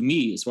that, to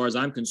me, as far as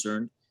I'm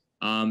concerned,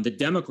 the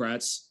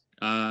Democrats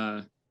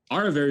are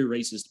a very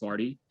racist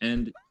party,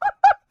 and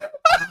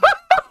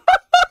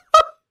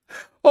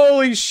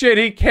holy shit,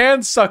 he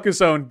can suck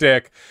his own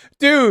dick.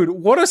 Dude,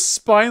 what a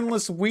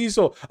spineless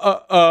weasel.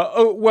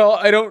 Well,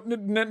 I don't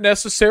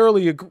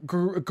necessarily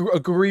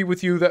agree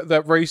with you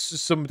that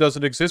racism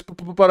doesn't exist,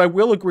 but I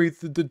will agree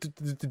with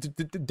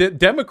the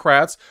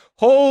Democrats.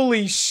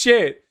 Holy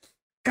shit.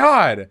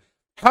 God.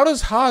 How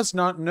does Haas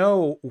not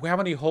know how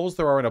many holes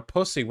there are in a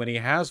pussy when he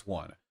has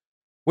one?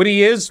 When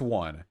he is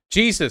one?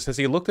 Jesus, has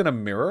he looked in a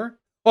mirror?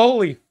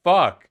 Holy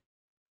fuck.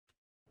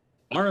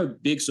 Are a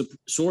big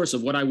source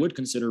of what I would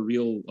consider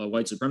real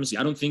white supremacy.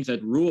 I don't think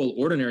that rural,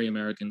 ordinary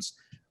Americans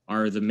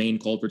are the main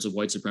culprits of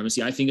white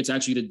supremacy. I think it's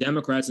actually the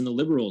Democrats and the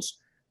liberals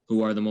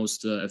who are the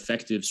most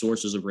effective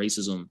sources of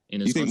racism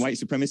in this country. Do you think white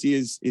supremacy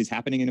is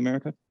happening in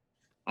America?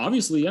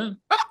 Obviously, yeah.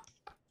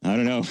 I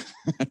don't know.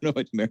 I don't know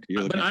what America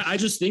you're looking at. I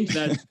just think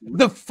that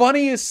the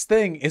funniest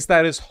thing is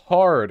that as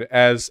hard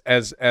as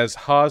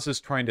Haas is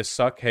trying to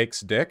suck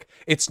Hake's dick,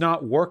 it's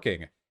not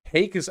working.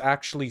 Hake is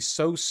actually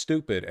so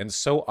stupid and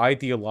so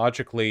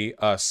ideologically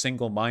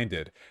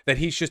single-minded that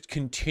he's just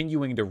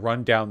continuing to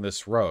run down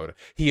this road.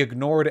 He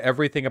ignored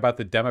everything about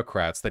the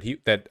Democrats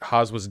that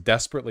Haas was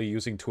desperately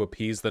using to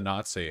appease the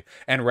Nazi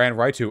and ran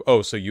right to,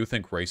 oh, so you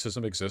think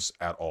racism exists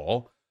at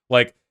all?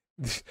 Like,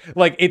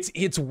 like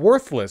it's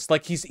worthless.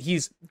 Like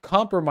he's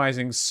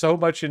compromising so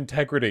much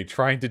integrity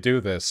trying to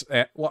do this.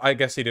 Well, I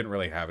guess he didn't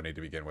really have any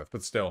to begin with,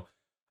 but still.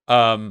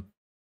 And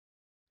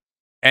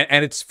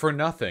it's for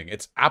nothing.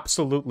 It's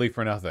absolutely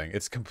for nothing.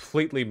 It's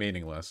completely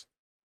meaningless.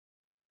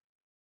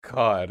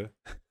 God.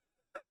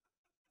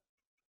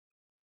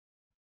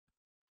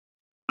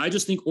 I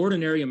just think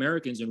ordinary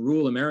Americans and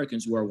rural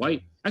Americans who are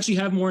white actually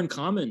have more in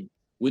common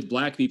with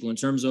Black people in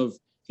terms of,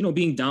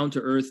 being down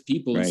to earth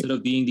people instead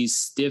of being these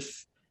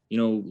stiff,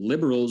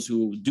 liberals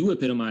who do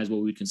epitomize what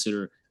we would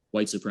consider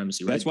white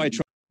supremacy. Right? That's why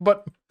Trump.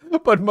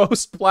 But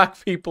most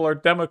Black people are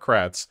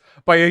Democrats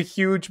by a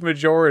huge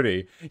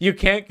majority. You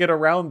can't get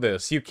around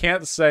this. You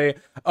can't say,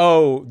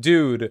 "Oh,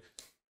 dude,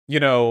 we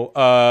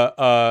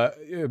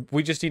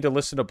just need to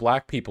listen to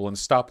Black people and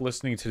stop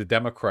listening to the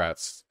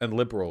Democrats and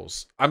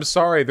liberals." I'm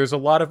sorry, there's a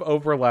lot of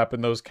overlap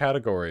in those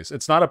categories.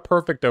 It's not a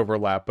perfect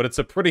overlap, but it's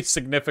a pretty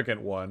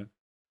significant one.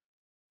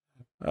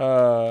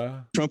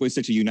 Trump was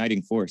such a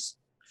uniting force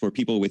for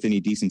people with any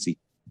decency.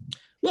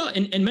 Well,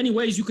 in many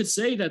ways, you could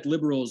say that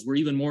liberals were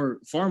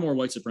far more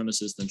white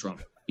supremacists than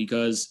Trump,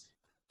 because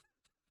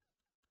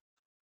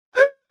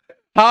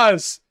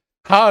Haas,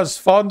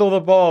 fondle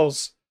the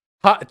balls.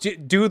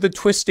 Do the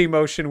twisty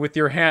motion with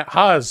your hand.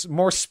 Haas,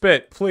 more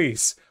spit,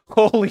 please.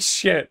 Holy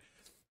shit.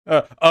 Actually,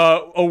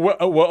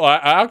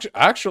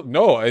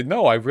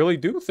 no, I really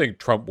do think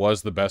Trump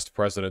was the best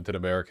president in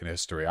American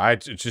history. I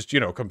just,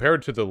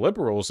 compared to the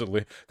liberals, at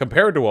least,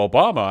 compared to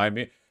Obama, I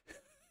mean,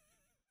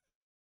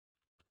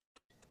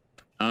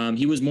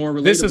 he was more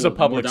relatable, this is a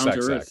public more down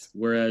sex to earth, act.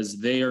 Whereas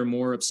they are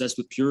more obsessed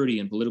with purity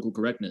and political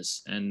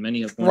correctness. And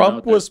many have pointed Trump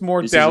out was that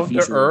more this down is a to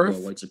feature earth.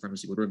 of white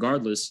supremacy. But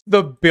regardless,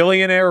 The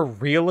billionaire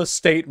real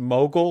estate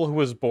mogul who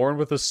was born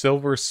with a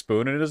silver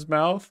spoon in his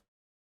mouth.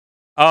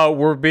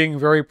 We're being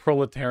very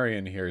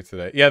proletarian here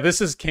today. Yeah, this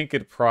is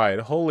Kinked Pride.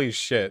 Holy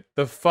shit.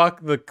 The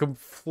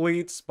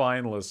complete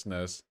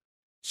spinelessness.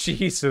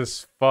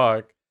 Jesus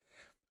fuck.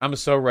 I'm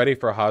so ready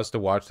for Haas to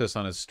watch this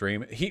on his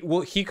stream.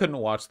 He couldn't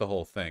watch the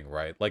whole thing,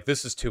 right? Like,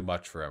 this is too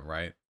much for him,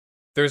 right?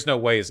 There's no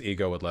way his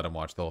ego would let him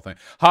watch the whole thing.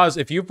 Haas,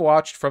 if you've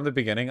watched from the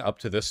beginning up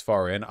to this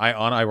far in, I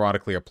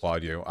unironically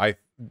applaud you. I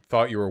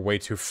thought you were way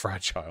too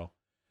fragile.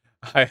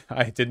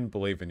 I didn't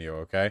believe in you,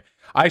 okay?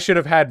 I should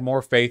have had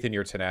more faith in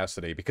your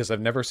tenacity because I've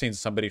never seen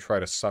somebody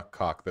try to suck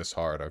cock this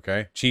hard,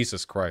 okay?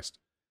 Jesus Christ.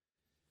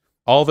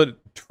 All the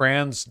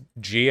trans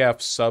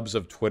GF subs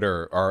of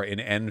Twitter are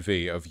in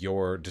envy of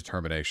your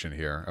determination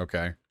here,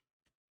 okay?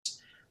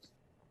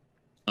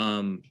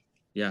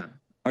 yeah.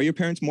 Are your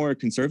parents more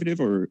conservative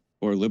or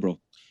liberal?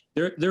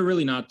 They're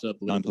really not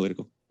political.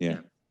 Non-political. Yeah.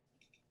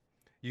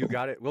 You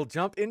got it. We'll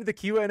jump into the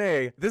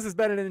Q&A. This has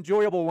been an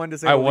enjoyable one to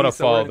say I the want to least,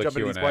 so we're follow gonna the jump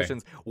into Q&A. these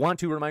questions. Want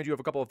to remind you of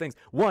a couple of things.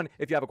 One,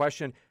 if you have a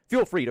question,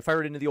 feel free to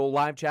fire it into the old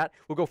live chat.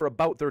 We'll go for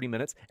about 30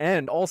 minutes.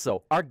 And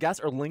also, our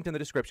guests are linked in the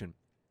description.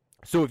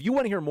 So if you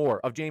want to hear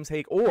more of James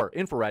Hake or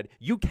Infrared,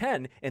 you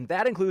can, and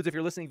that includes if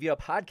you're listening via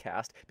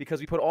podcast, because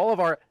we put all of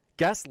our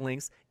guest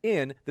links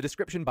in the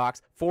description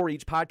box for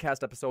each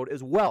podcast episode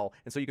as well,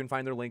 and so you can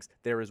find their links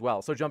there as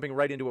well. So jumping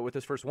right into it with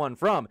this first one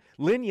from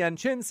Lin Yan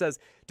Chin says,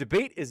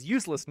 debate is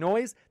useless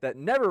noise that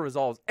never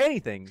resolves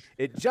anything.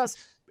 It's just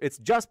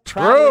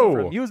prattling for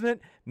amusement.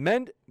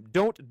 Men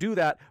don't do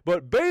that,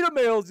 but beta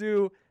males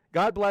do.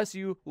 God bless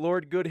you,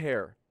 Lord Good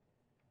Hair.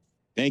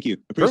 Thank you.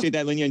 Appreciate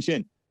that, Lin Yan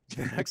Chin.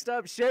 Next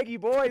up, Shaggy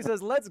Boy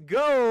says, let's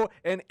go.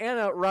 And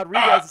Anna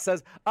Rodriguez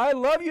says, I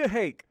love you,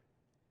 Hake.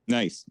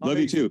 Nice. Love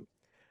you too.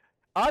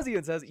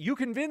 Ozian says, you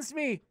convinced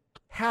me.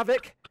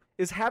 Havoc.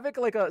 Is havoc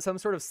like some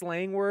sort of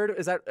slang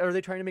word? Are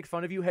they trying to make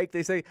fun of you, Hake?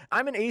 They say,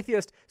 I'm an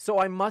atheist, so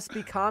I must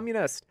be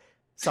communist.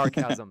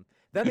 Sarcasm.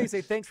 Then they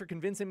say, thanks for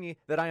convincing me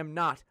that I am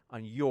not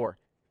on your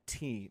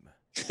team.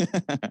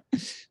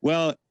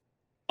 Well,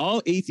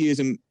 all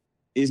atheism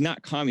is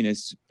not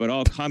communist, but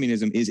all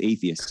communism is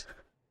atheist.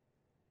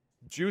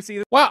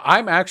 Juicy. Wow,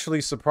 I'm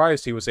actually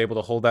surprised he was able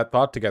to hold that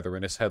thought together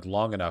in his head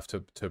long enough to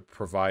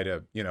provide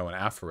an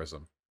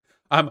aphorism.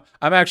 I'm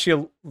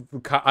actually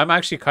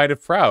kind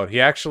of proud.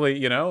 He actually,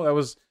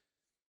 that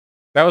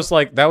was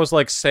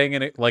like saying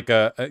it like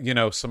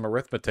some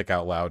arithmetic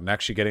out loud and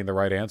actually getting the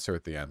right answer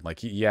at the end. Like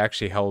he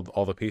actually held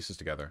all the pieces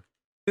together.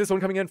 This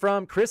one coming in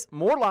from Chris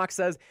Morlock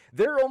says,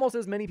 there are almost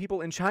as many people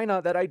in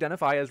China that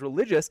identify as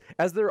religious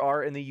as there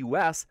are in the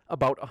U.S.,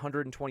 about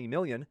 120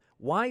 million.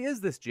 Why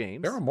is this,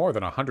 James? There are more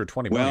than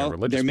 120 million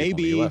religious there may people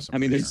be, in the US. I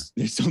mean,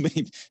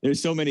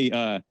 there's so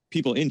many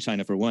people in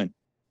China for one.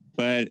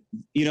 But,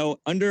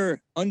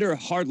 under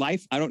hard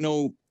life, I don't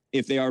know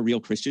if they are real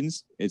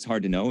Christians. It's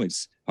hard to know.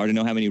 It's hard to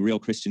know how many real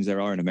Christians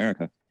there are in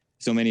America.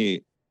 So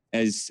many,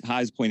 as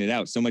Haas pointed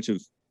out, so much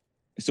of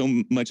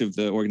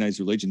the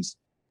organized religions,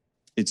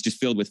 it's just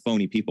filled with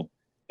phony people.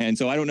 And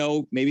so I don't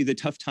know, maybe the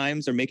tough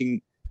times are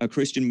making a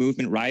Christian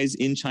movement rise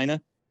in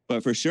China,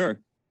 but for sure,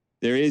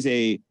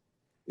 they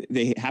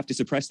have to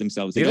suppress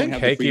themselves. They don't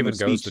have the freedom of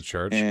speech. Goes to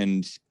church?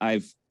 And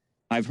I've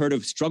heard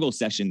of struggle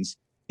sessions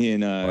in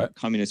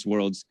communist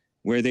worlds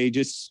where they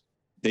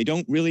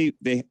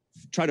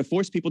try to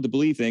force people to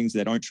believe things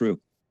that aren't true.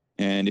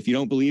 And if you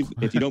don't believe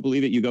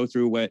it, you go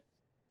through what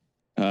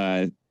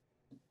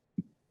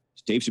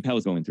Dave Chappelle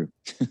is going through,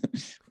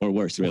 or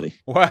worse, really.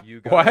 What?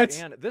 You got What?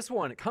 it. And this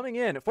one coming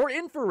in for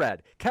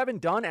infrared. Kevin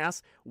Dunn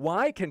asks,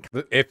 why can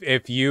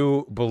If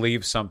you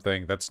believe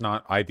something that's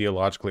not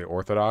ideologically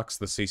orthodox,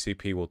 the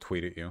CCP will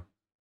tweet at you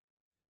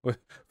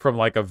from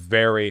like a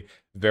very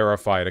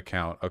verified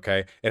account.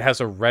 Okay, it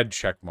has a red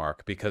check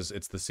mark because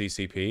it's the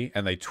CCP,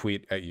 and they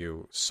tweet at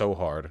you so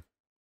hard.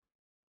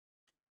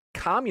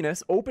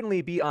 communists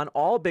openly be on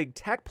all big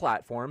tech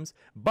platforms,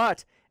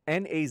 but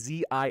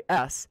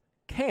NAZIS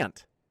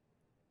can't?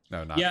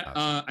 No, not. Yeah,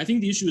 not. I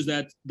think the issue is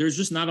that there's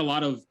just not a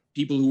lot of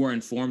people who are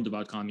informed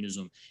about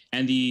communism,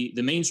 and the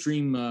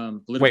mainstream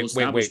political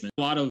establishment.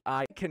 A lot of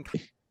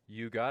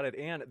You got it.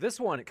 And this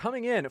one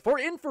coming in for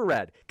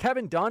infrared.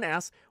 Kevin Dunn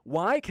asks,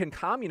 why can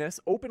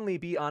communists openly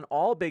be on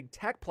all big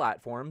tech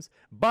platforms,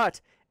 but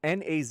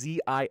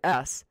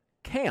NAZIS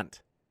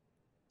can't?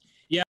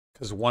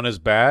 Because one is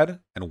bad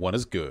and one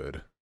is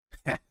good.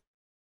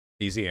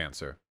 Easy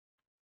answer.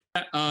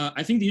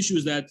 I think the issue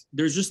is that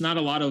there's just not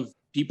a lot of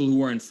people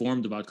who are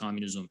informed about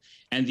communism,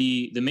 and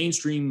the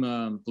mainstream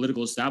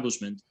political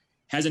establishment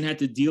hasn't had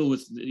to deal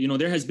with.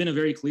 There has been a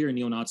very clear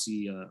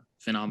neo-Nazi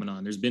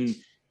phenomenon. There's been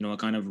a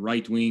kind of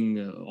right-wing,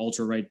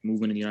 ultra-right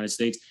movement in the United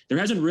States. There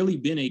hasn't really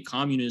been a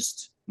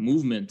communist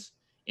movement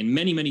in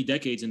many, many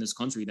decades in this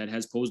country that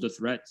has posed a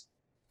threat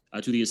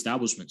to the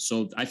establishment.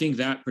 So I think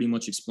that pretty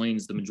much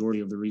explains the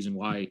majority of the reason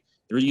why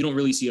you don't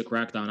really see a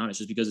crackdown on it. It's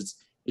just because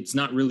it's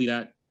not really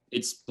that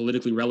it's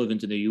politically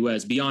relevant to the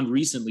U.S. beyond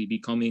recently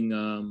becoming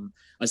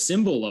a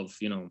symbol of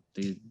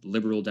the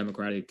liberal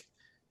democratic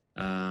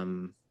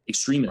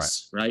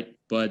extremists, right?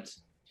 But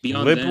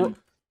beyond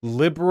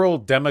liberal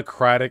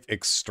democratic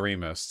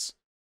extremists.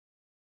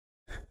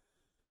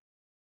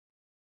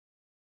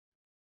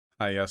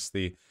 Yes,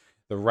 the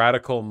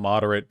radical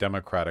moderate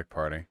Democratic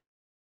Party.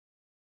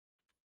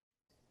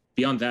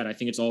 Beyond that, I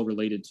think it's all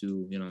related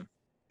to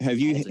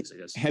politics, I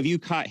guess. Have you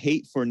caught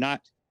hate for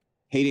not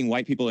hating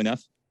white people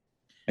enough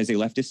as a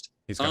leftist?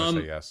 He's going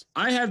to say yes.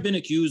 I have been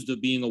accused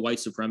of being a white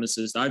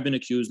supremacist. I've been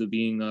accused of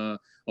being a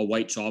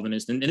white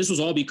chauvinist. And this was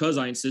all because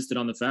I insisted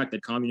on the fact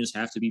that communists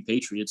have to be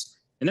patriots.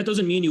 And that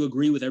doesn't mean you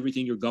agree with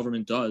everything your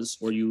government does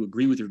or you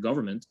agree with your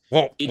government.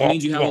 It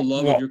means you have a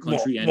love of your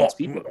country and its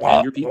people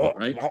and your people,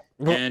 right?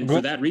 And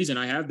for that reason,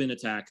 I have been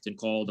attacked and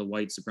called a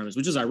white supremacist,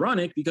 which is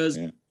ironic because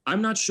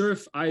I'm not sure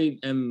if I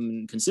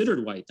am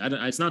considered white.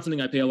 It's not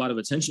something I pay a lot of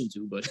attention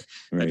to, but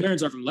my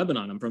parents are from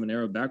Lebanon. I'm from an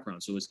Arab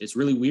background. So it's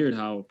really weird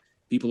how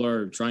people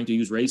are trying to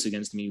use race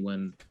against me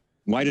when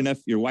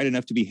you're white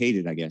enough to be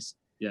hated, I guess.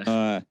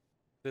 Yeah.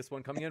 This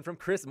one coming in from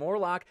Chris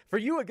Morlock. For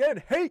you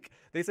again, Hake.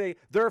 They say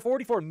there are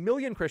 44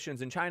 million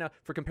Christians in China.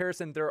 For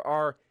comparison, there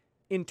are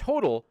in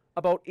total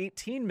about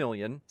 18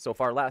 million, so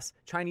far less,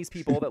 Chinese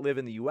people that live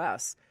in the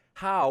U.S.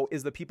 How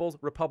is the People's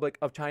Republic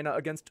of China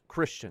against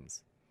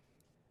Christians?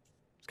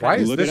 Why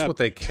is this what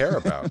they care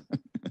about?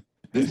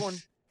 This one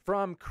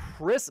from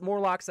Chris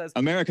Morlock says,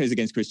 America is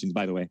against Christians,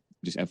 by the way,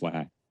 just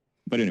FYI.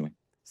 But anyway.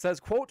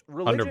 Says, quote,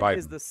 religion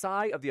is the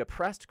sigh of the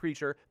oppressed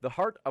creature, the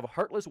heart of a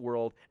heartless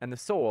world, and the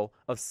soul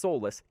of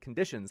soulless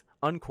conditions,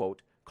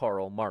 unquote,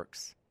 Karl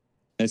Marx.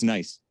 That's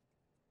nice.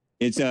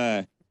 It's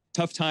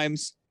tough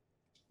times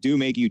do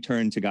make you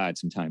turn to God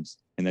sometimes,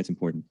 and that's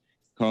important.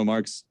 Karl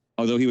Marx,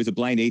 although he was a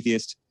blind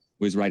atheist,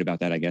 was right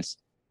about that, I guess.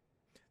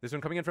 This one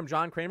coming in from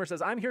John Kramer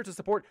says, I'm here to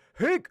support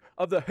Hake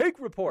of the Hake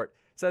Report.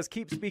 Says,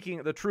 keep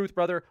speaking the truth,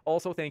 brother.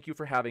 Also, thank you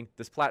for having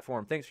this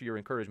platform. Thanks for your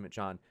encouragement,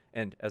 John.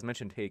 And as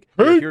mentioned, Hake,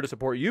 we're here to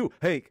support you,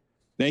 Hake.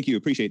 Thank you.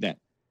 Appreciate that.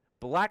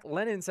 Black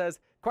Lennon says,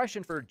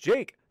 question for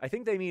Jake. I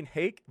think they mean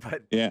Hake,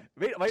 but it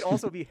might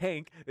also be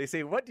Hank. They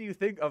say, what do you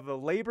think of the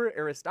labor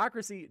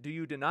aristocracy? Do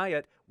you deny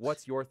it?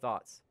 What's your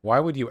thoughts? Why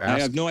would you ask? I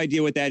have no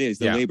idea what that is,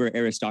 the labor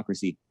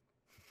aristocracy.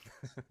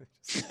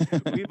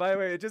 By the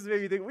way, it just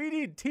made me think we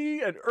need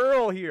T and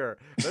Earl here.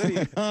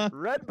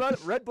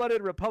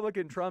 Red-blooded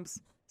Republican Trumps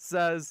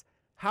says,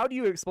 how do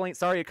you explain,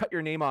 sorry, I cut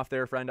your name off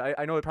there, friend.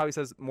 I know it probably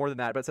says more than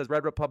that, but it says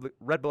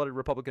red-blooded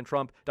Republican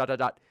Trump, ...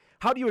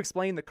 How do you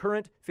explain the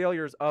current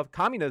failures of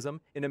communism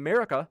in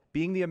America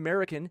being the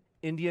American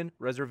Indian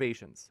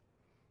reservations?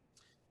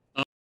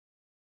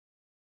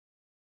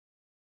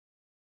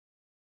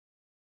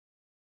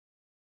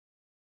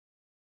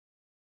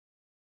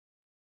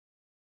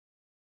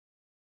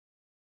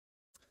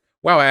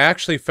 Wow, I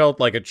actually felt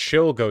like a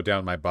chill go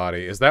down my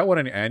body. Is that what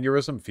an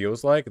aneurysm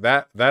feels like?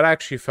 That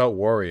actually felt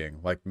worrying,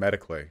 like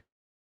medically.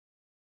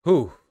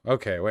 Whew.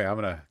 Okay, wait, I'm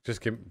gonna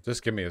just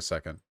give me a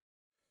second.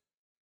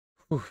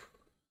 Whew.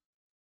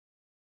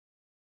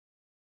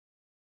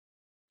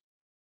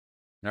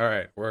 All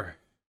right, we're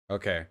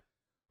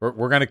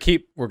gonna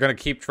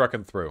keep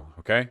trucking through,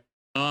 okay?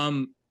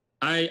 I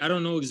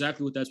don't know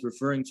exactly what that's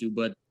referring to,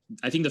 but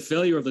I think the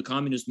failure of the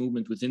communist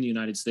movement within the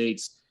United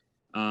States,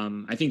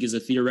 I think, is a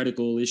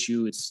theoretical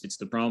issue. It's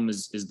the problem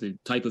is the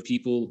type of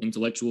people,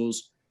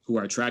 intellectuals, who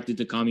are attracted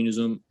to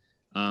communism.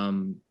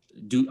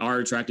 are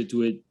attracted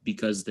to it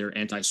because they're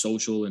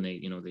antisocial and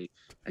I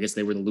guess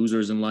they were the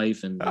losers in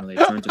life and they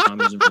turned to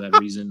communism for that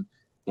reason.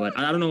 But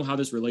I don't know how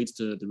this relates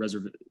to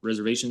the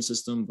reservation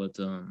system, but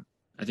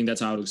I think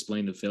that's how I would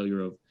explain the failure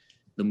of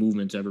the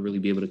movement to ever really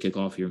be able to kick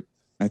off here.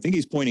 I think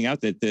he's pointing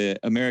out that the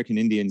American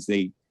Indians,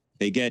 they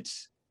get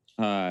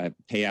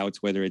payouts,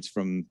 whether it's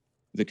from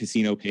the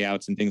casino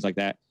payouts and things like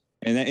that,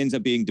 and that ends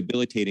up being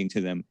debilitating to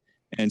them.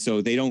 And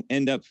so they don't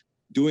end up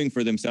doing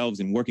for themselves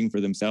and working for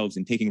themselves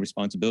and taking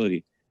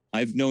responsibility.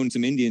 I've known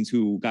some Indians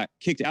who got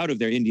kicked out of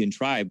their Indian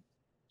tribe,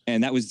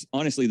 and that was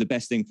honestly the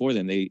best thing for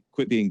them. They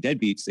quit being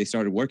deadbeats. They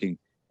started working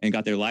and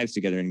got their lives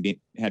together and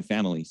had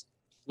families.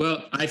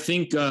 Well, I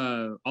think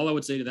all I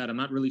would say to that, I'm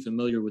not really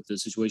familiar with the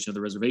situation of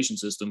the reservation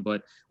system,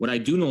 but what I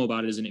do know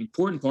about it is an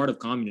important part of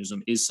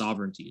communism is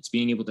sovereignty. It's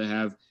being able to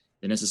have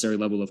the necessary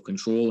level of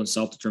control and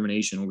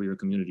self-determination over your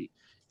community.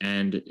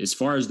 And as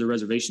far as the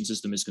reservation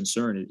system is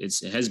concerned, it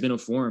has been a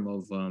form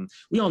of,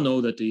 we all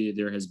know that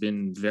there has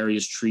been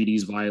various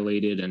treaties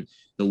violated, and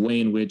the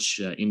way in which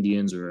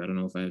Indians, or I don't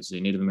know if I have to say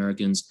Native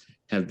Americans,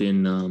 have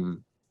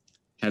been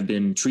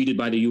treated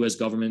by the U.S.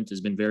 government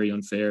has been very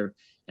unfair,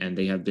 and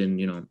they have been,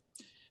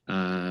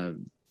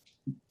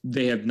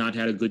 they have not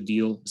had a good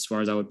deal, as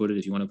far as I would put it,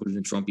 if you want to put it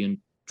in Trumpian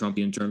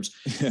terms.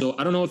 So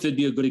I don't know if it'd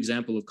be a good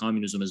example of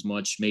communism as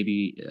much,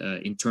 maybe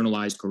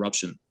internalized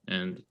corruption.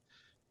 And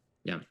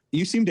yeah.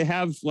 You seem to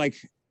have like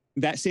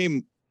that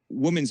same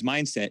woman's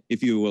mindset,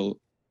 if you will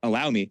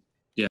allow me.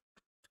 Yeah.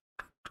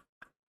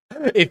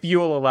 If you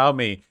will allow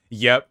me.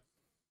 Yep.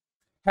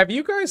 Have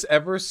you guys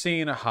ever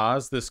seen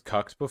Haas this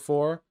cucked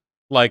before?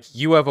 Like,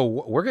 you have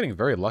we're getting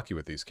very lucky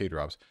with these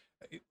K-drops.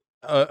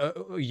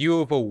 You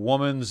have a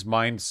woman's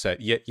mindset.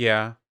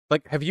 Yeah.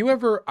 Like, have you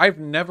ever, I've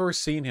never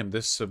seen him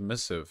this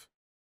submissive.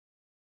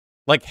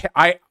 Like,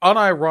 I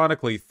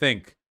unironically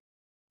think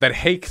that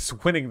Hake's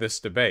winning this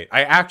debate.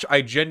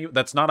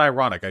 That's not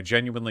ironic. I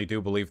genuinely do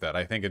believe that.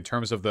 I think in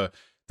terms of the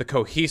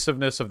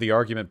cohesiveness of the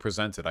argument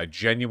presented, I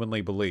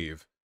genuinely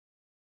believe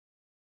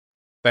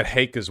that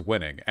Hake is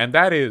winning. And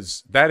that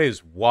is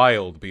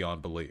wild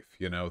beyond belief,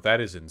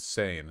 that is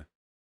insane.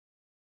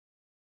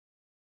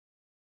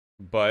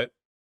 But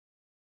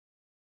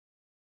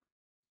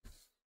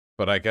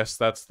I guess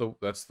that's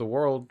the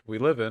world we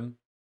live in.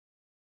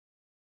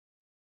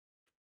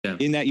 Yeah.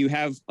 In that you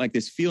have like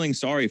this feeling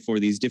sorry for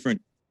these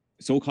different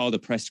so-called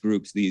oppressed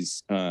groups,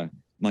 these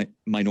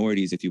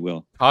minorities, if you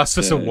will. Haas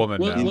is a woman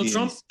now.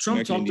 Well,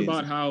 Trump talked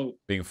about how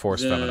being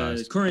forced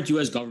feminized. The current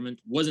U.S. government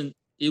wasn't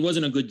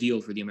a good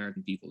deal for the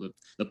American people.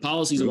 The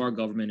policies of our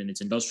government and its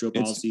industrial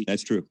policy.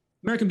 That's true.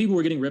 American people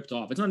were getting ripped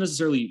off. It's not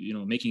necessarily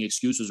making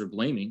excuses or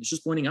blaming. It's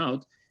just pointing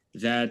out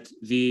that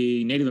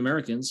the Native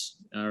Americans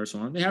or so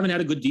on, they haven't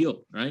had a good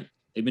deal, right?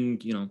 They've been,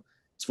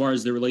 as far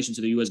as their relation to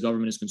the U.S.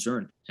 government is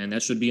concerned, and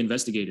that should be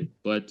investigated.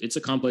 But it's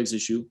a complex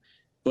issue.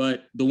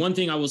 But the one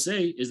thing I will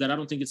say is that I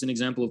don't think it's an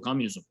example of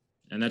communism.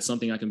 And that's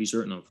something I can be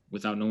certain of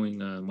without knowing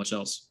much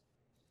else.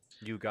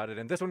 You got it.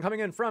 And this one coming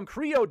in from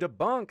Creo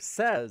Debunk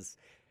says,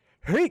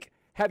 Hake,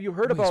 have you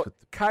heard about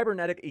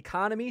cybernetic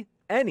economy?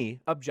 Any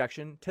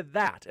objection to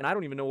that? And I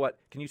don't even know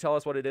can you tell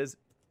us what it is,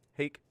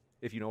 Hake,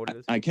 if you know what it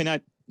is? I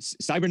cannot.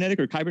 Cybernetic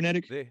or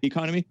kybernetic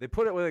economy? They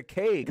put it with a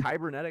K,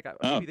 kybernetic.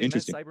 Oh, maybe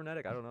interesting.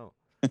 Cybernetic, I don't know.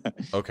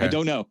 Okay. I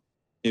don't know.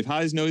 If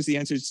Haas knows the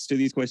answers to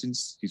these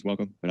questions, he's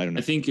welcome, but I don't know.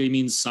 I think it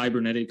means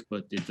cybernetic,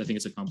 but I think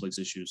it's a complex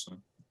issue. So,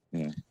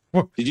 yeah.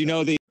 Did you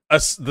know the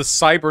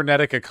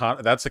cybernetic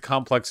economy? That's a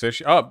complex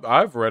issue. Oh,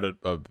 I've read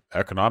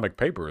economic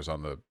papers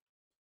on the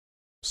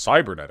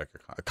cybernetic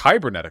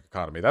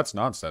economy. That's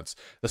nonsense.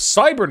 The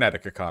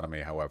cybernetic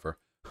economy, however,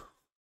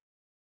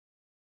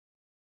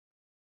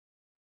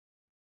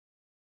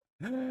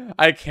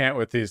 I can't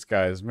with these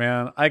guys,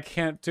 man. I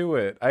can't do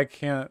it. I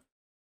can't.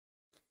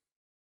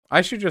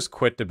 I should just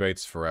quit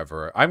debates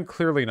forever. I'm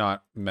clearly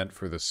not meant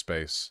for this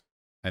space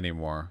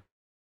anymore.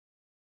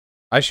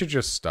 I should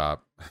just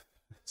stop.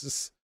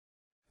 This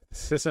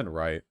isn't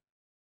right.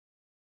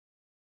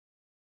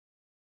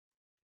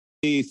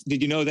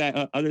 Did you know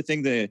that other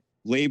thing, the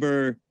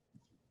labor,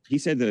 he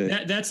said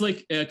that's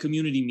like a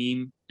community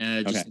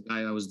meme. Just the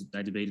guy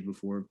I debated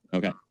before.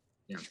 Okay.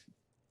 Yeah.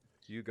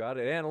 You got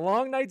it. And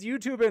Long Night's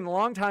YouTube and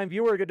longtime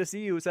viewer, good to see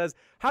you, says,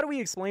 how do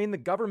we explain the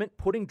government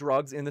putting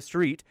drugs in the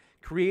street,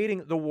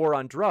 creating the war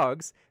on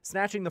drugs,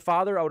 snatching the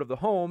father out of the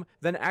home,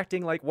 then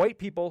acting like white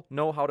people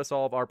know how to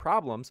solve our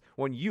problems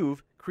when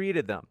you've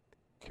created them?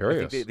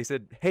 Curious. I think they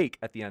said Hake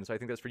at the end, so I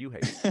think that's for you,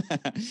 Hake.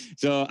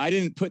 So I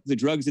didn't put the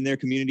drugs in their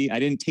community. I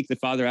didn't take the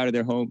father out of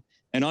their home.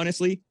 And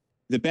honestly,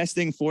 the best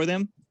thing for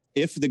them,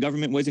 if the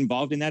government was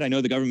involved in that, I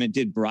know the government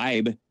did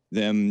bribe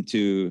them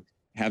to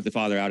have the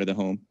father out of the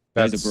home.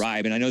 As a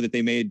bribe, and I know that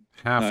they made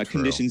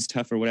conditions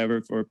tough or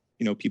whatever for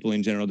people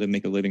in general to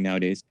make a living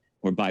nowadays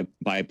or buy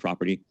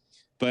property.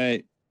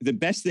 But the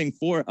best thing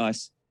for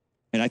us,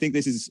 and I think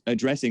this is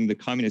addressing the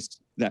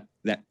communist that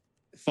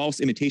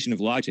false imitation of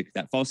logic,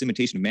 that false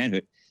imitation of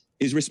manhood,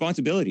 is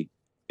responsibility.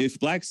 If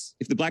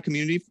the black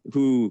community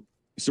who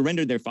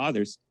surrendered their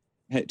fathers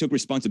took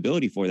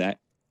responsibility for that,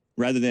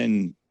 rather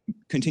than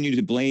continue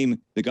to blame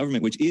the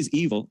government, which is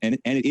evil and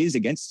it is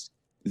against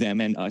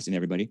them and us and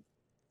everybody,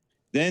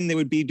 then they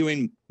would be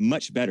doing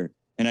much better.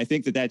 And I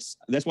think that's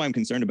why I'm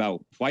concerned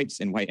about whites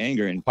and white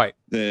anger and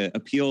the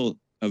appeal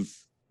of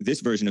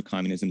this version of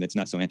communism that's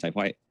not so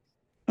anti-white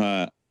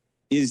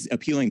is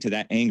appealing to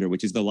that anger,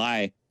 which is the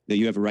lie that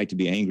you have a right to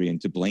be angry and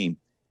to blame,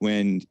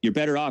 when you're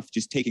better off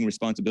just taking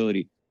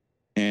responsibility.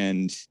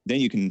 And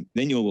then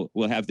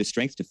we'll have the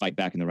strength to fight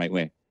back in the right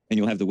way, and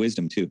you'll have the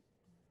wisdom too.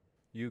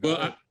 Go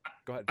ahead.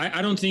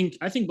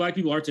 I think Black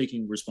people are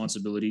taking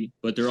responsibility,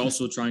 but they're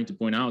also trying to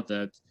point out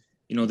that,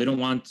 they don't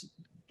want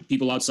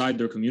people outside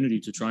their community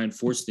to try and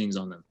force things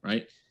on them,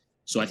 right?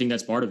 So I think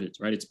that's part of it,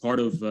 right? It's part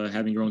of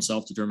having your own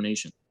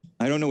self-determination.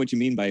 I don't know what you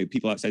mean by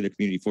people outside their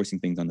community forcing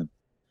things on them.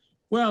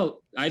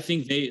 Well, I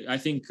think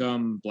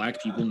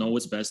Black people know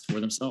what's best for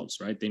themselves,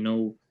 right? They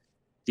know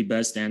the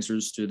best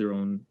answers to their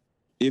own.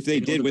 If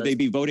they did, would they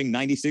be voting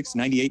 96,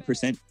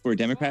 98% for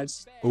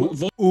Democrats?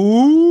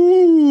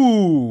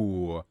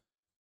 Ooh.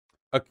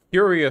 A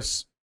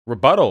curious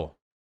rebuttal.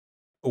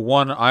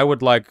 One I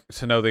would like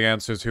to know the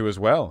answer to as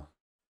well.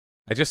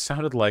 I just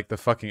sounded like the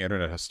fucking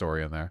internet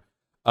historian there.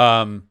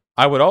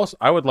 I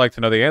would like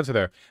to know the answer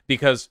there,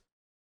 because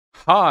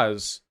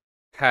Haas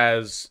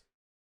has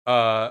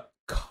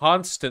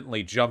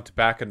constantly jumped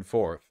back and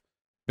forth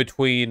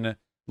between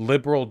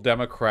liberal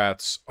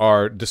Democrats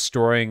are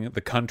destroying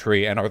the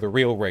country and are the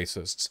real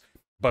racists,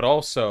 but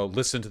also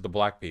listen to the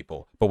Black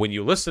people. But when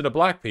you listen to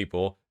Black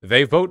people,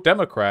 they vote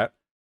Democrat.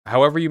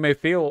 However you may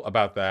feel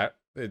about that,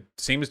 it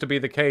seems to be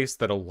the case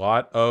that a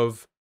lot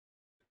of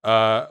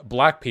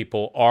Black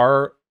people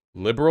are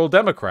liberal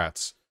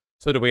Democrats.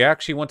 So do we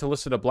actually want to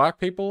listen to Black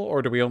people,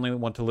 or do we only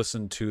want to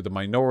listen to the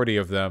minority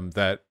of them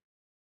that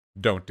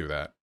don't do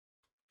that?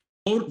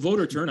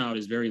 Voter turnout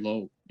is very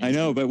low. I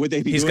know, but would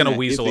they be? He's going to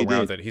weasel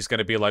around it. He's going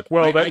to be like,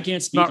 "Well, I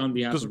can't speak on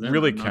behalf of them.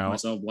 Really I'm count. not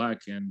myself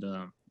Black, and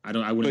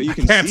I wouldn't. You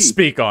can't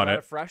speak on it.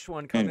 A fresh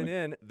one coming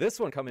in. This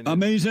one coming in.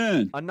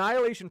 Amazing.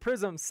 Annihilation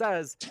Prism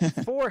says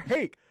for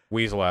Hake.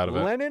 Weasel out of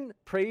it. Lenin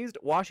praised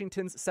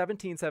Washington's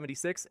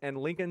 1776 and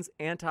Lincoln's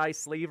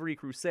anti-slavery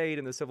crusade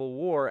in the Civil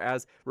War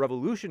as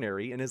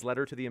revolutionary in his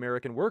letter to the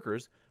American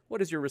workers.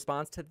 What is your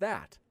response to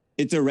that?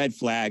 It's a red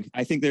flag.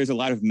 I think there's a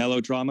lot of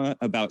melodrama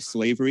about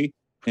slavery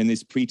and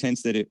this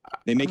pretense that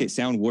they make it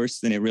sound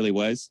worse than it really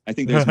was. I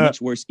think there's much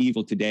worse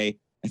evil today.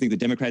 I think the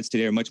Democrats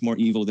today are much more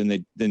evil than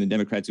the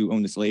Democrats who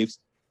own the slaves.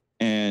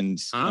 And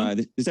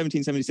the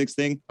 1776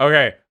 thing.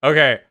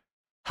 Okay.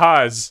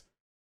 Haas.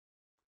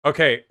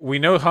 Okay, we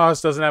know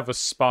Haas doesn't have a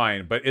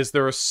spine, but is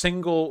there a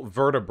single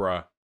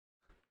vertebra?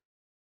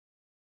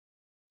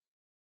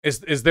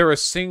 Is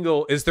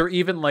there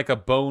even like a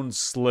bone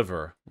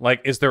sliver?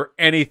 Like, is there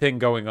anything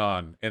going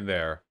on in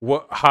there?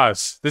 What,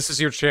 Haas, this is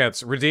your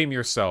chance. Redeem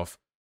yourself.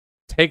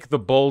 Take the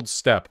bold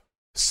step.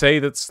 Say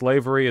that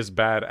slavery is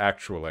bad,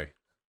 actually.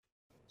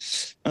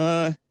 It's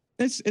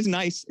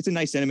nice. It's a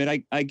nice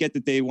sentiment. I get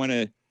that they want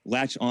to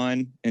latch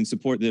on and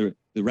support the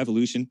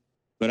revolution,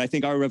 but I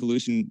think our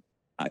revolution,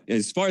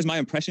 as far as my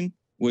impression,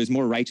 was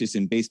more righteous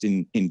and based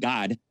in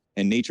God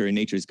and nature and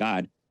nature's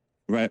God,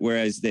 right?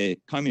 Whereas the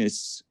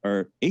communists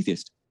are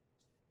atheist.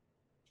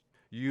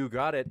 You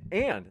got it.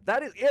 And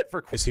that is it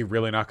for... Is he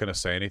really not going to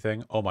say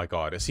anything? Oh my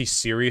God. Is he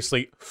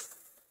seriously...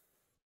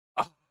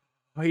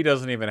 Oh, he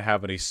doesn't even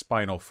have any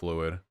spinal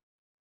fluid.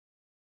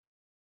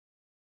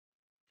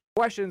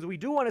 Questions. We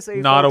do want to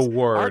say, not folks, a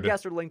word. Our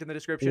guests are linked in the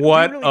description.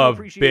 What we really a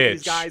appreciate bitch.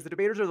 These guys. The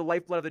debaters are the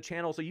lifeblood of the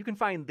channel, so you can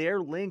find their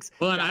links.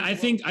 Well, I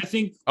think. Come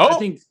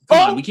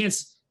on, we can't.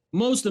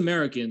 Most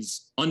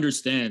Americans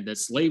understand that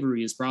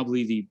slavery is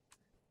probably the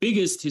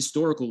biggest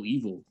historical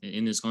evil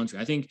in this country.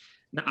 I think.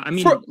 I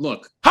mean,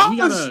 look,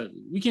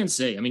 we can't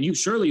say. I mean, you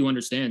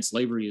understand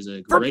slavery is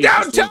a great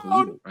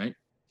historical evil, right?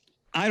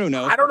 I don't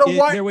know.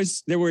 why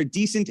there were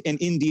decent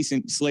and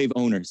indecent slave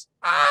owners.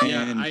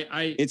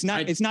 It's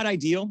not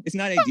ideal. It's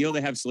not ideal to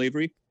have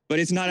slavery, but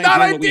it's not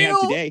ideal what we have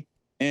today.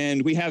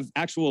 And we have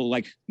actual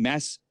like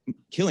mass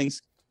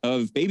killings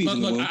of babies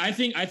in the womb. I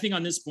think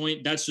on this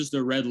point, that's just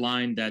a red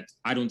line that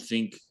I don't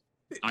think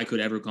I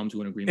could ever come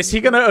to an agreement. Is he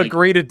going to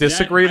agree to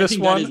disagree this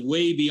one? That is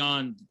way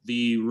beyond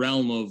the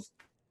realm of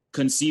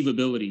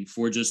conceivability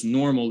for just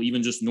normal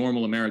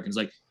Americans.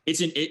 Like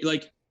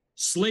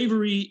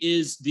slavery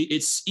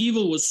its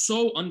evil was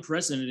so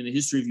unprecedented in the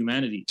history of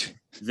humanity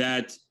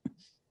that,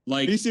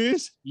 like, are you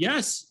serious?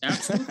 Yes,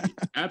 absolutely,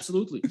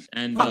 absolutely.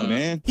 And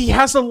man,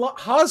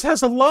 Haas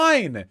has a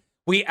line.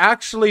 We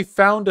actually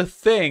found a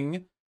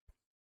thing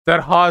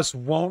that Haas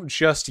won't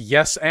just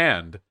yes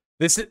and.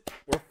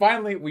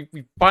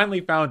 We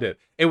finally found it.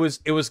 It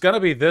was gonna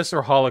be this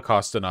or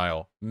Holocaust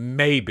denial.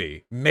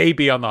 Maybe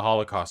on the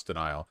Holocaust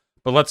denial.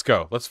 But let's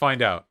go. Let's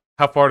find out.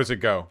 How far does it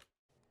go?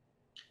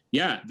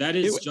 Yeah, that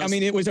is.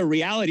 It was a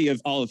reality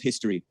of all of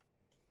history.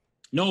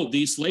 No,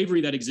 the slavery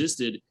that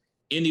existed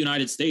in the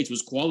United States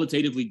was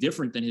qualitatively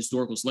different than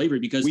historical slavery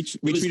because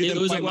it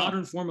was a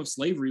modern form of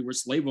slavery where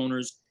slave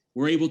owners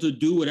were able to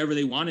do whatever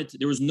they wanted.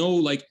 There was no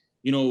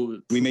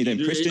we made them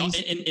Christians.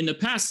 In the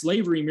past,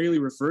 slavery merely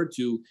referred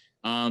to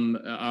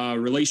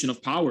relation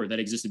of power that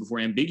existed before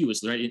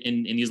ambiguously, right?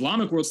 In the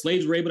Islamic world,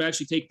 slaves were able to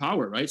actually take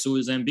power, right? So it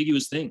was an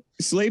ambiguous thing.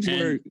 Slaves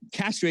were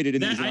castrated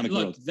in the Islamic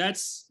world.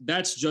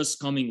 That's just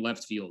coming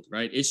left field,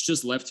 right? It's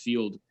just left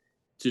field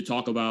to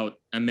talk about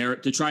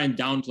America, to try and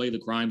downplay the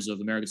crimes of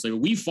American slavery.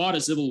 We fought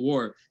a civil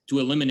war to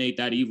eliminate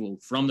that evil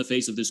from the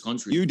face of this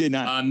country. You did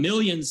not.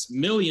 Millions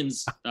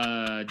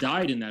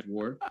died in that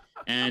war.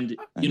 And,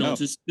 you know,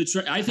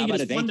 I think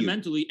it is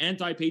fundamentally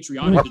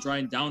anti-patriotic to try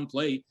and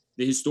downplay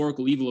the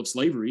historical evil of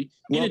slavery.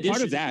 Well,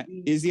 part of that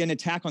is an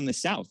attack on the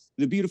South.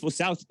 The beautiful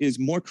South is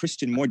more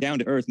Christian, more down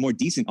to earth, more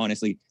decent,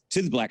 honestly,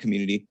 to the Black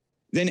community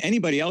than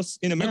anybody else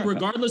in America. But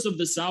regardless of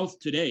the South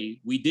today,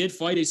 we did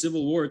fight a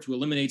civil war to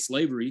eliminate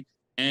slavery,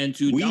 and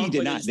to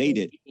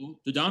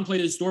downplay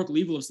the historical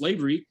evil of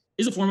slavery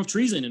is a form of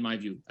treason, in my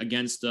view,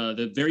 against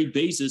the very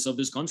basis of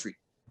this country.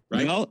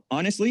 Right? Well,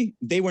 honestly,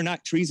 they were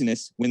not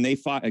treasonous when they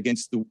fought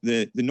against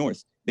the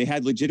North. They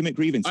had legitimate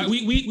grievances.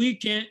 We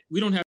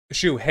don't have.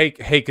 Shu,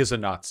 Hake is a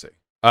Nazi.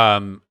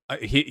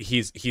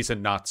 He's a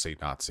Nazi,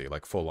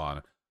 like full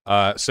on.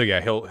 So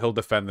yeah, he'll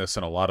defend this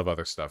and a lot of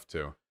other stuff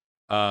too.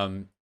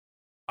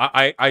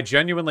 I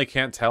genuinely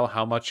can't tell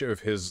how much of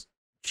his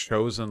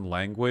chosen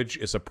language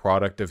is a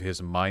product of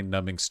his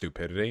mind-numbing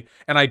stupidity,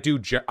 and I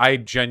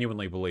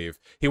genuinely believe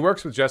he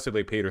works with Jesse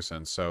Lee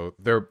Peterson, so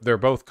they're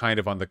both kind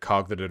of on the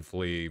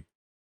cognitively,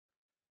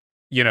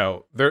 you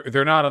know,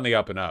 they're not on the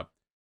up and up.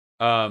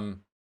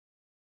 Am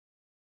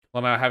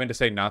I having to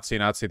say Nazi,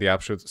 the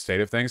absolute state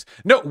of things?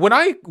 No, when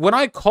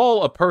I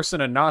call a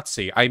person a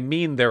Nazi, I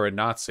mean they're a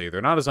Nazi.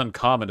 They're not as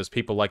uncommon as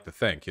people like to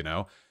think, you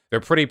know? They're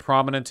pretty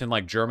prominent in,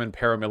 like, German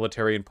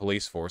paramilitary and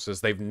police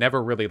forces. They've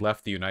never really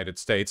left the United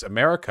States.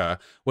 America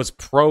was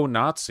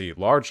pro-Nazi,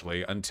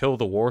 largely, until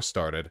the war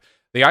started.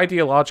 The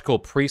ideological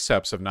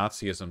precepts of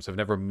Nazism have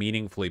never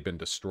meaningfully been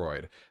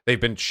destroyed.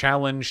 They've been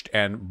challenged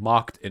and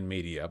mocked in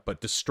media, but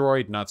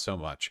destroyed not so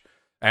much.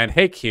 And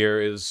Hake here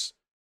is,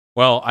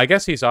 well, I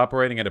guess he's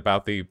operating at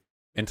about the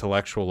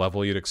intellectual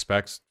level you'd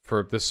expect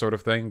for this sort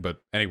of thing.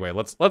 But anyway,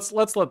 let's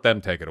let them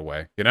take it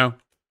away, you know?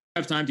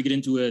 Have time to get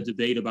into a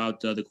debate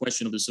about the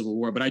question of the Civil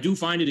War, but I do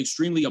find it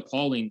extremely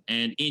appalling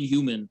and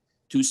inhuman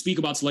to speak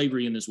about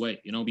slavery in this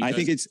way. You know,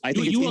 because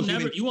you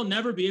will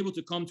never be able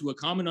to come to a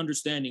common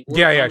understanding.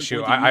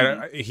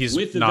 Sure. He's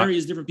with the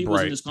various different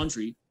peoples in this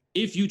country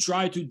if you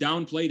try to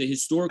downplay the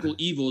historical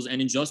evils and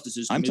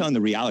injustices. I'm telling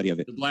the reality of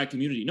it. The Black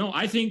community. No,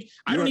 I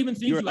don't even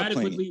think you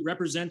adequately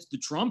represent the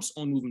Trump's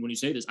own movement when you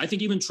say this. I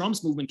think even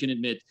Trump's movement can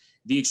admit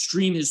the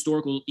extreme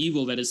historical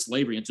evil that is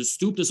slavery, and to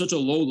stoop to such a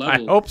low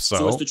level, I hope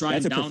so as to try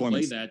and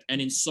downplay that and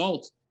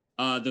insult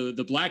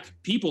the Black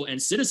people and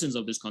citizens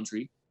of this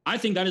country. I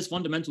think that is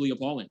fundamentally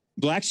appalling.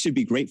 Blacks should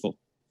be grateful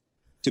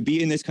to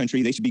be in this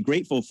country. They should be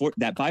grateful for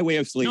that by way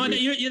of slavery.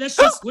 No, that's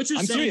just what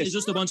you're saying is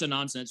just a bunch of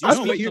nonsense.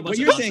 What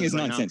you're saying is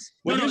nonsense.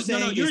 What you're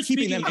saying is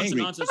keeping them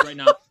angry. Nonsense right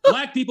now.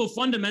 Black people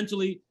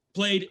fundamentally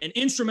played an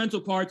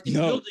instrumental part in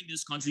building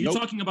this country. You're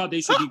talking about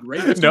they should be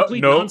grateful. It's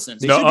complete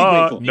nonsense. They should be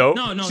grateful. No.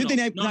 Should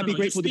they not be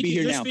grateful to be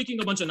here now? You're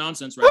speaking a bunch of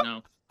nonsense right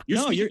now.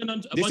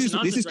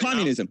 This is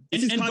communism.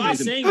 By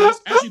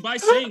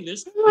saying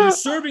this, you're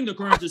serving the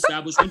current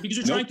establishment because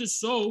you're trying to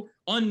sow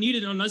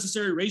unneeded and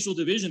unnecessary racial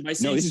division by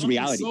saying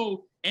something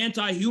so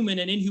anti-human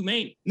and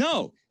inhumane.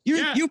 No,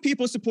 you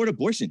people support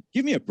abortion.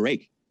 Give me a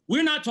break.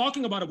 We're not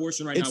talking about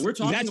abortion right now. We're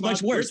talking that's about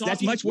much worse.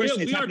 That's much worse.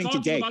 We are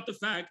talking about the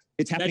fact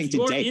that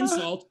your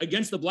insult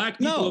against the Black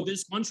people of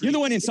this country. You're the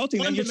one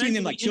insulting them. You're treating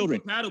them like children.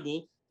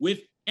 Incompatible with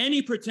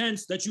any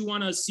pretense that you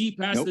want to see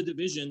past the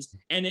divisions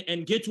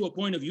and get to a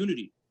point of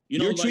unity.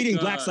 You're treating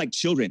Blacks like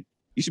children.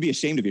 You should be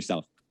ashamed of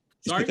yourself.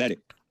 It's pathetic.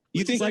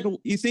 You think like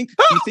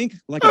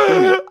a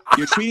female.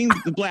 You're treating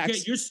the Blacks.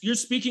 Okay, you're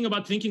speaking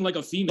about thinking like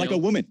a female, like a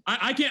woman.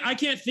 I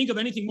can't think of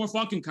anything more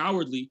fucking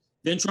cowardly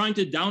than trying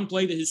to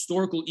downplay the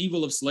historical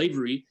evil of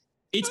slavery.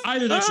 It's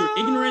either that you're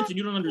ignorant and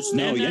you don't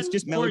understand it's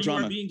just melodrama.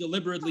 Or you are being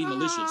deliberately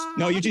malicious.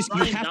 No, you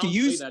have to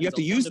use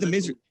the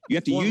misery. You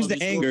have to use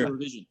the anger.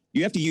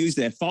 You have to use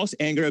the false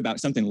anger about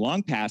something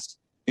long past.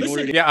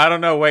 Yeah, I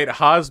don't know. Wait,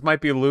 Haas might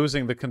be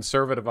losing the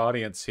conservative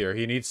audience here.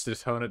 He needs to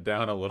tone it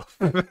down a little.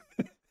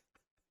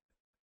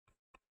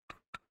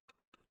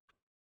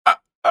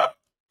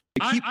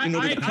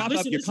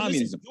 Listen, you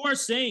are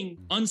saying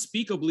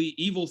unspeakably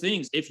evil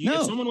things. If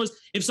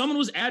someone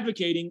was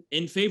advocating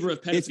in favor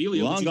of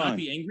pedophilia, would you not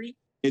be angry?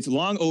 It's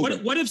long over.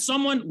 What if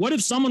someone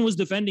was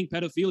defending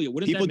pedophilia?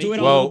 Wouldn't people that make you a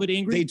little bit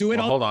angry? They do it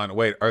all. Hold on,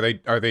 wait. Are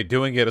they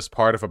doing it as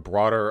part of a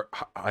broader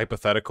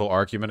hypothetical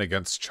argument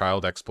against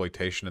child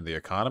exploitation in the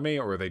economy,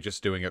 or are they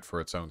just doing it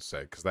for its own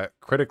sake? Because that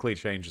critically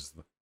changes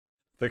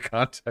the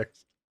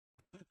context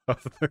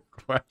of the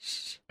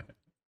question.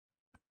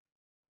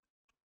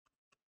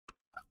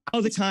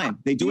 All the time.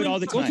 They do it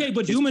all the time. Okay,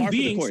 but human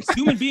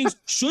beings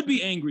should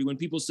be angry when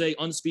people say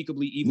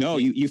unspeakably evil. No,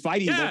 you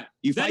fight evil.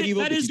 You fight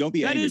evil, but you don't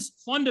be angry. That is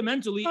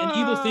fundamentally an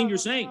evil thing you're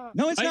saying.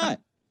 No, it's not.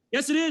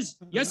 Yes, it is.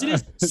 Yes, it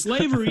is.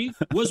 Slavery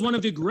was one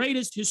of the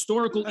greatest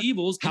historical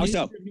evils in the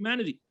history of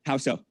humanity. How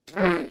so?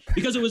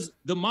 Because it was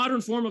the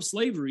modern form of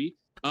slavery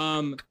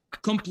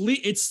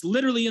It's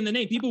literally in the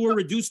name. People were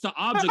reduced to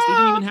objects. They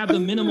didn't even have the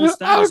minimal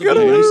status of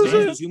being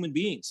understood as human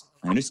beings.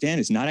 I understand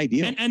it's not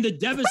ideal. And the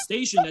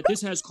devastation that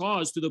this has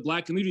caused to the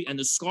Black community and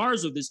the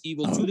scars of this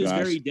evil to this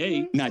very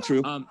day. Not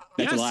true.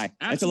 That's a lie.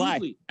 That's a lie.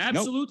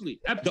 Absolutely.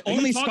 Nope. The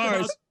only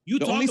scars.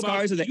 The only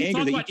scars are the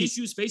anger that you keep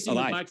issues facing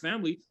the Black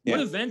family. Yeah.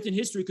 What event in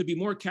history could be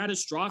more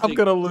catastrophic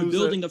for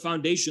building the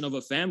foundation of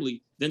a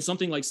family than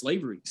something like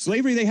slavery?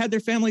 Slavery, they had their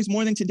families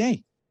more than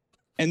today.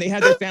 And they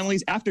had their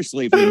families after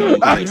slavery. It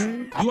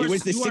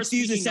was the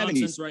 60s and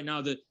 70s right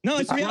now. The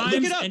crimes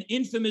look it up. And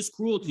infamous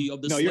cruelty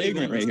of the slave you're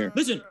ignorant right here.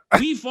 Listen,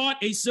 we fought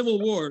a civil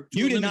war to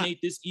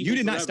eliminate this evil. You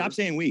did not stop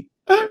saying we.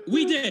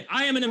 We did.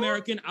 I am an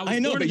American. I was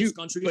born in this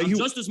country. I'm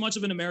just as much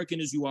of an American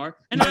as you are.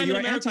 And I'm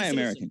an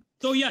anti-American.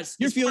 So yes,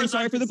 you're feeling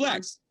sorry for the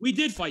Blacks. We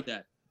did fight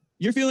that.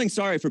 You're feeling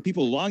sorry for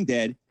people long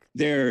dead.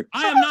 I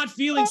am not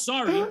feeling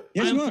sorry.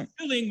 Yes, I'm you are.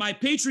 fulfilling my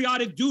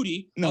patriotic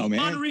duty of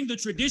honoring the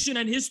tradition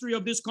and history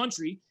of this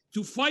country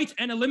to fight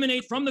and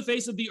eliminate from the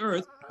face of the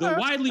earth the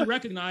widely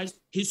recognized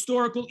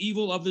historical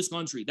evil of this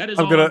country. That is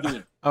all I'm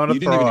doing. You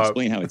didn't even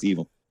explain how it's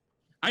evil.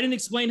 I didn't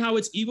explain how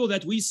it's evil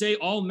that we say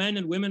all men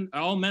and women,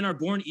 all men are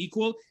born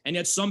equal, and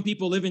yet some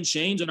people live in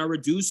chains and are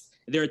reduced.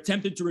 They're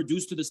attempted to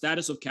reduce to the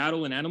status of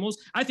cattle and animals.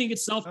 I think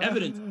it's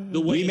self-evident the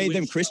way we made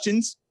them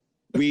Christians.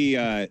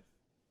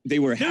 They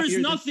were. There is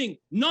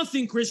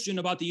nothing Christian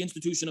about the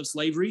institution of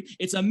slavery.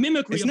 It's a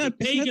mimicry of the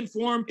pagan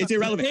form. It's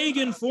irrelevant. The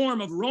pagan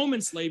form of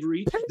Roman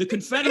slavery. The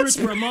Confederates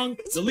were among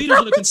the leaders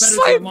of the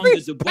Confederates were among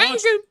the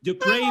debauched,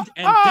 depraved,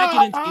 and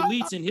decadent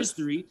elites in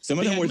history. Some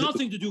of them had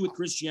nothing to do with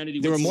Christianity.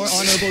 They were more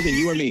honorable than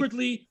you or me.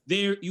 Secretly,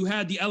 there you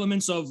had the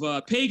elements of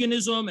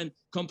paganism and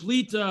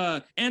complete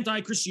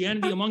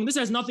anti-Christianity among. This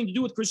has nothing to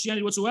do with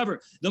Christianity whatsoever.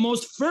 The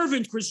most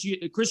fervent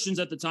Christians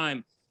at the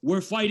time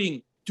were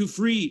fighting to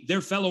free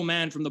their fellow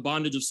man from the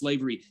bondage of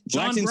slavery.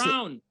 John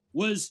Brown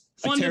was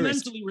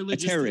fundamentally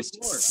religious. A terrorist.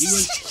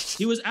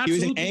 He was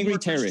absolutely an angry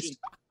terrorist.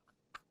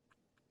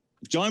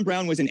 John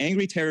Brown was an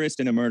angry terrorist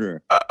and a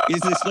murderer.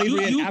 Is the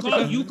slavery in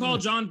Africa? You call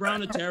John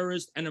Brown a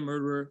terrorist and a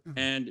murderer,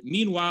 and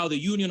meanwhile the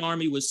Union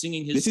Army was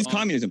singing his song. Is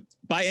communism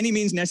by any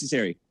means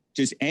necessary.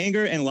 Just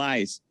anger and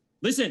lies.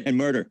 Listen, and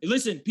murder.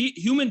 Listen,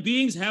 human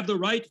beings have the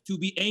right to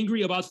be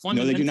angry about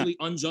fundamentally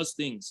unjust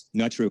things.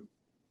 Not true.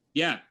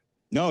 Yeah.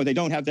 No, they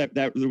don't have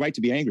the right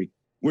to be angry.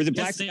 Were the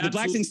blacks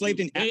enslaved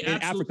in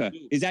Africa?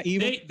 Is that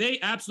evil? They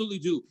absolutely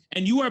do.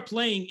 And you are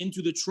playing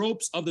into the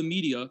tropes of the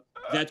media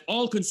that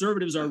all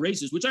conservatives are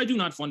racist, which I do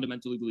not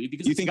fundamentally believe.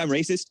 Because you think I'm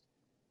racist?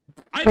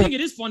 I think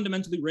it is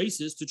fundamentally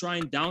racist to try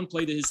and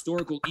downplay the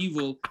historical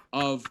evil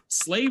of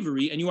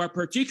slavery, and you are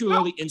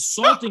particularly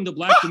insulting the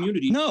Black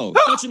community to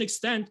such an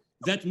extent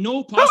that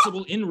no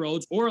possible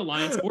inroads or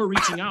alliance or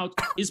reaching out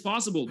is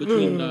possible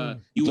between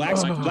you.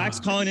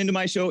 Blacks calling into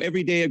my show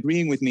every day,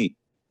 agreeing with me.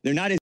 They're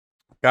not as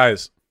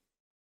guys.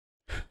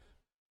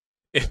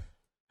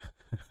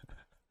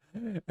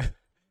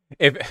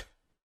 If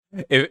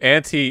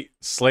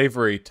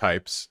anti-slavery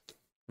types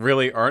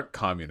really aren't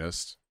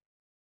communist,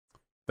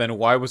 then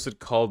why was it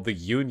called the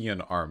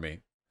Union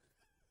Army?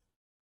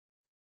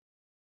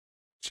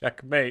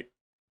 Checkmate.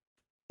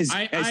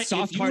 As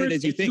soft-hearted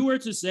as you think. If you were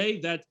to say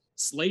that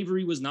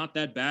slavery was not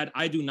that bad,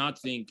 I do not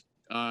think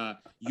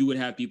you would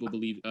have people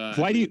believe.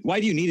 Why do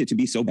you need it to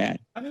be so bad?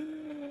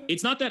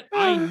 It's not that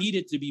I need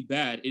it to be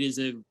bad. It is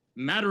a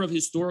matter of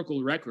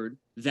historical record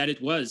that it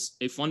was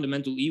a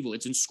fundamental evil.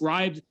 It's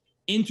inscribed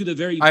into the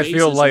very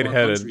basis of our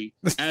country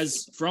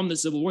as from the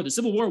Civil War. The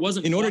Civil War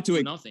wasn't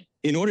nothing.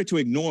 In order to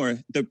ignore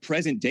the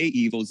present day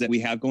evils that we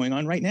have going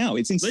on right now.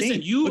 It's insane.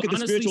 Listen, you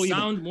honestly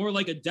sound more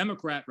like a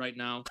Democrat right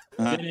now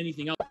than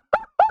anything else.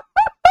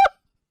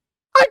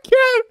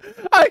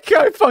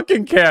 I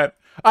fucking can't.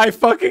 I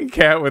fucking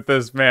can't with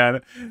this,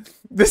 man.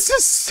 This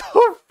is so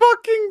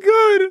fucking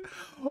good.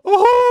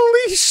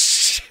 Holy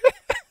shit.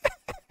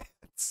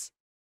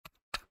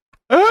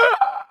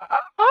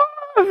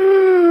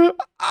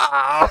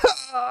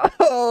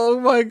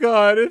 Oh my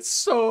god, it's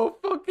so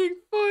fucking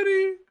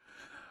funny.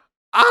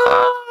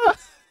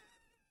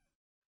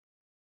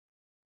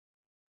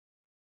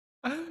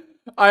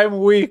 I'm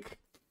weak.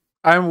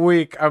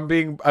 I'm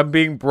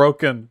being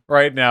broken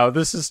right now.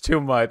 This is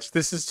too much.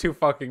 This is too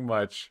fucking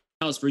much.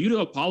 For you to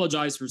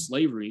apologize for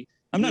slavery,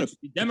 the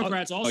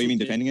Democrats also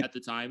defending it at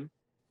the time,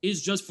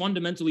 is just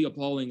fundamentally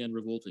appalling and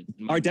revolting.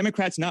 Are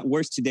Democrats not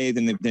worse today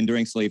than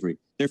during slavery?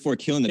 Therefore,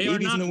 killing the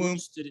babies in the womb?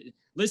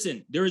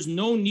 Listen, there is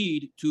no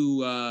need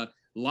to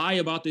lie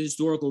about the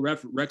historical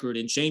record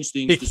and change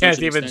things. He can't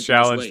even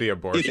challenge the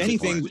abortion. If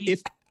anything,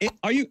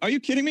 are you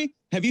kidding me?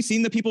 Have you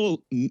seen the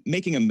people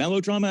making a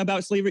melodrama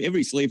about slavery?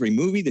 Every slavery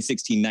movie, the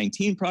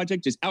 1619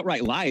 Project, just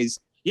outright lies.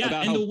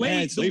 Yeah, and the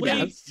way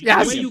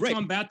you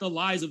combat the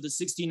lies of the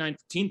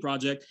 1619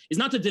 Project is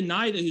not to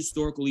deny the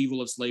historical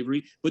evil of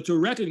slavery, but to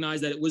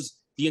recognize that it was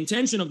the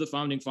intention of the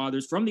Founding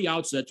Fathers from the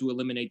outset to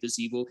eliminate this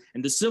evil,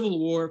 and the Civil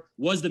War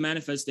was the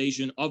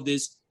manifestation of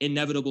this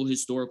inevitable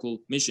historical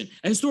mission.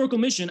 A historical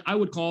mission I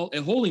would call a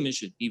holy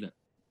mission, even.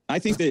 I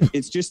think that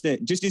it's just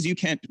as you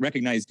can't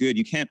recognize good,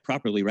 you can't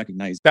properly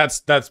recognize.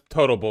 That's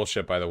total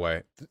bullshit, by the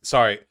way.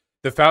 Sorry.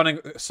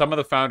 some of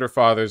the founder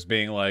fathers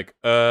being like,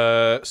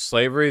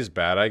 slavery is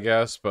bad, I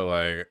guess, but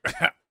like,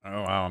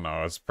 oh, I don't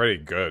know, it's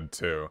pretty good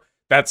too.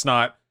 That's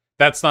not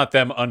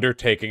them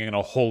undertaking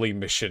a holy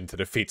mission to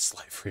defeat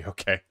slavery.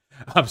 Okay,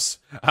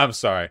 I'm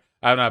sorry,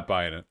 I'm not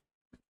buying it.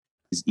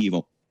 Is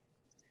evil.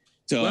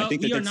 So Well, I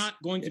think we that are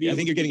not going to be. I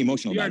think you're getting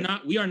emotional.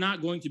 We are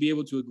not going to be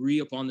able to agree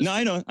upon this. No,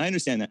 I know, I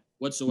understand that,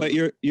 whatsoever.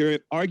 but your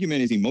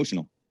argument is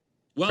emotional.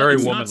 Well, Very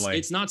it's womanly. Not,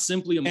 it's not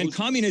simply emotional. And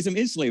communism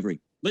is slavery.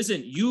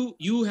 Listen,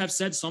 you have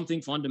said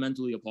something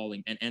fundamentally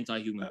appalling and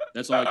anti-human.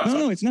 That's all I can say.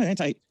 No, it's not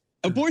anti.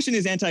 Abortion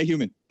is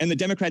anti-human, and the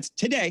Democrats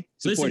today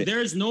support Listen, it.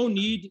 there is no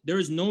need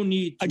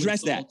to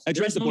Address that. insult-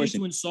 Address there's no need abortion.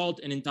 to insult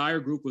an entire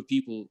group of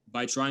people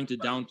by trying to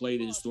downplay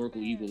the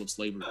historical evil of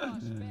slavery.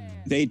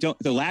 They don't.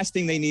 The last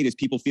thing they need is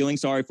people feeling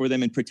sorry for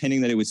them and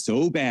pretending that it was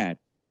so bad.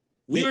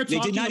 We They- are they did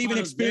talking not even about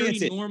a experience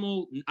very it.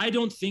 normal. I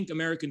don't think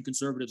American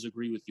conservatives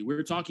agree with you.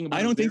 We're talking about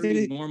I don't a think they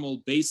very did.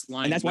 normal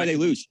baseline, And that's why they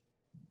lose.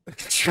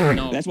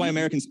 No, That's why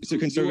American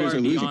conservatives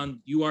are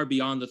losing. You are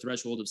beyond the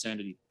threshold of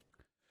sanity.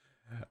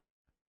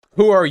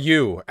 Who are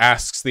you?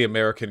 Asks the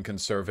American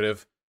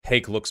conservative.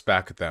 Hake looks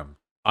back at them.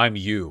 I'm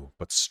you,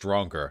 but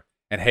stronger.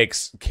 And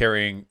Hake's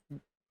carrying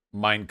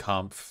Mein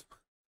Kampf.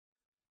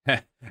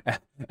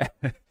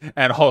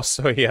 And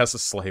also he has a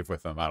slave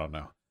with him. I don't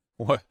know.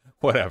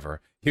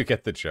 Whatever. You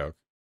get the joke.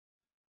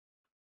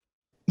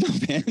 No,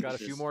 man. Got a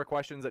few more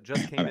questions that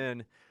just came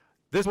in.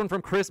 This one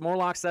from Chris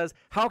Morlock says,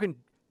 how can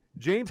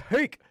James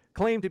Hake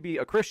claim to be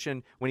a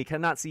Christian when he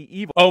cannot see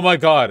evil? Oh my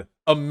god.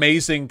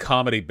 Amazing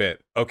comedy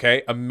bit,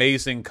 okay?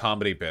 Amazing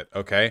comedy bit,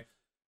 okay?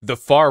 The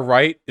far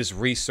right is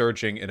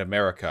resurging in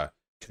America.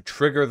 To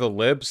trigger the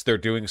libs, they're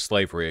doing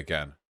slavery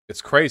again.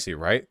 It's crazy,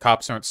 right?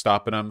 Cops aren't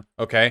stopping them,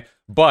 okay?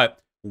 But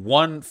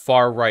one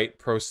far right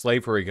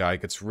pro-slavery guy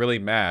gets really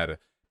mad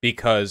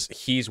because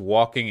he's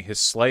walking his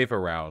slave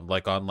around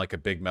like on like a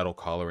big metal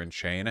collar and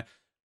chain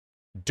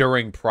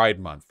during Pride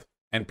Month.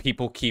 And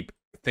people keep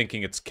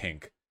thinking it's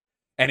kink.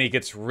 And he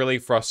gets really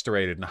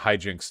frustrated and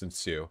hijinks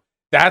ensue.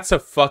 That's a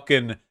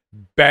fucking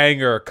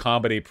banger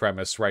comedy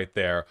premise right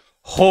there.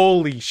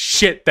 Holy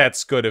shit,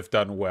 that's good if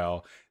done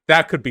well.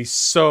 That could be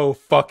so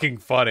fucking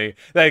funny.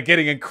 Like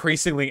getting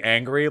increasingly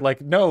angry, like,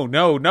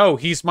 no,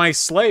 he's my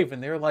slave.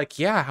 And they're like,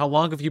 yeah, how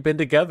long have you been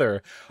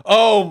together?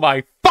 Oh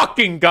my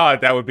fucking god,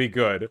 that would be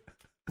good.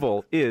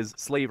 Evil is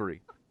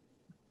slavery.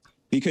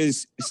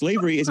 Because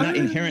slavery is not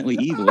inherently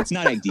evil. It's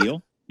not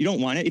ideal. You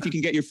don't want it. If you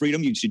can get your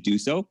freedom, you should do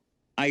so.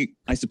 I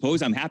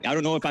suppose I'm happy. I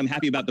don't know if I'm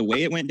happy about the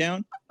way it went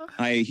down.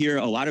 I hear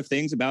a lot of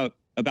things about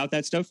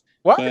that stuff.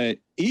 What? But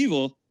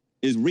evil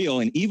is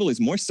real, and evil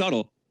is more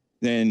subtle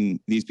than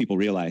these people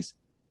realize.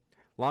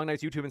 Long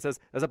Night's YouTube and says,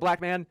 as a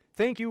black man,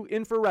 thank you,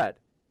 infrared.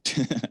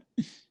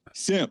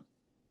 Simp.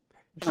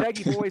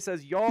 Shaggy Boy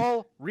says,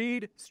 y'all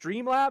read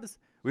Streamlabs?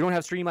 We don't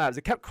have Streamlabs.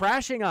 It kept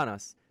crashing on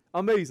us.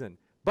 Amazing.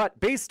 But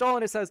Base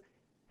Stalin, it says,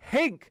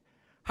 Hank,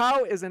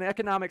 how is an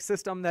economic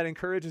system that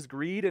encourages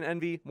greed and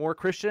envy more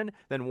Christian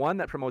than one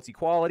that promotes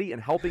equality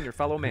and helping your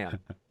fellow man?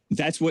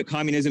 That's what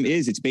communism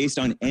is. It's based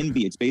on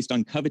envy. It's based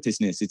on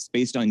covetousness. It's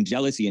based on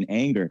jealousy and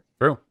anger.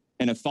 True.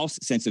 And a false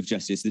sense of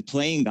justice. It's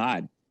playing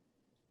God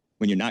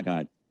when you're not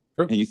God.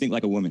 True. And you think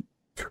like a woman.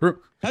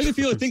 True. How does it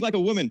feel to think like a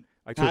woman?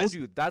 I told Has-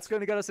 you, that's going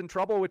to get us in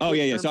trouble with Oh, Twitch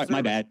yeah. terms Sorry, of my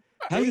service. bad.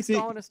 How do you Base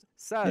think? Stalinist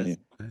says,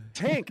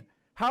 Hank,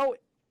 how...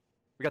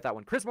 We got that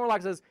one. Chris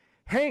Morlock says,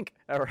 Hank,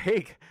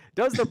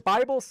 does the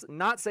Bible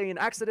not say in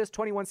Exodus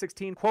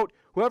 21:16, quote,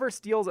 whoever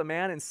steals a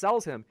man and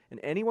sells him, and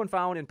anyone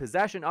found in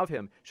possession of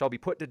him shall be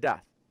put to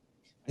death?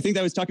 I think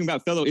that was talking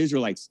about fellow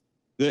Israelites.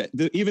 The black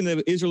Oh,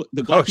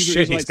 Hebrew shit, he's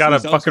Israelites got a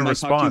themselves fucking when I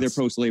talk to you, they're response.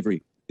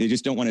 pro-slavery. They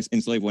just don't want to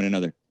enslave one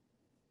another.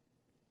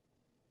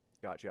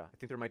 Gotcha. I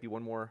think there might be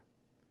one more.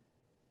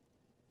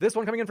 This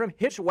one coming in from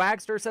Hitch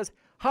Wagster says,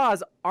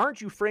 Haas,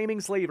 aren't you framing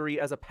slavery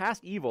as a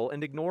past evil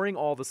and ignoring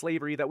all the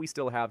slavery that we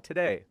still have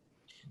today?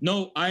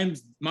 No,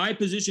 my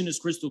position is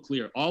crystal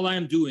clear. All I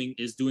am doing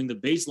is doing the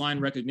baseline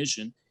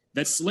recognition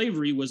that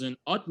slavery was an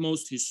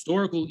utmost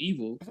historical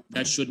evil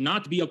that should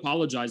not be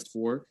apologized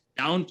for,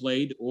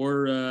 downplayed,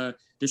 or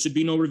there should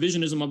be no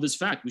revisionism of this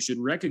fact. We should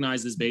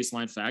recognize this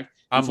baseline fact.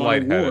 I'm fought a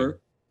lightheaded. war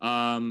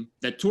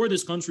that tore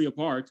this country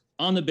apart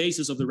on the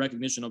basis of the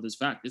recognition of this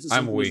fact. It's as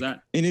I'm simple as weak. that.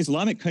 In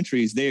Islamic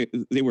countries, they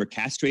were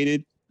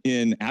castrated.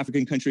 In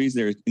African countries,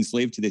 they're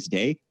enslaved to this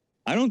day.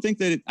 I don't think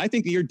that. I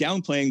think that you're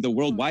downplaying the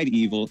worldwide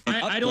evil and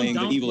I don't upplaying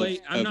the evil downplay.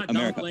 I'm of not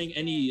America. downplaying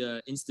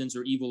any instance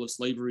or evil of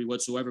slavery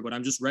whatsoever, but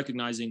I'm just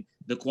recognizing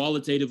the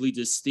qualitatively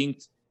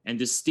distinct and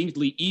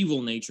distinctly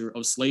evil nature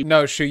of slavery.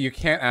 No, Shu, you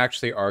can't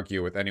actually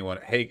argue with anyone.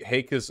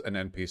 Hake is an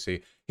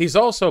NPC. He's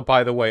also,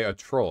 by the way, a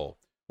troll.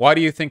 Why do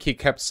you think he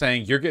kept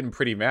saying, you're getting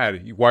pretty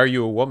mad? Why are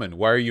you a woman?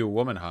 Why are you a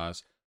woman,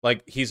 Haas?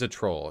 Like, he's a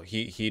troll.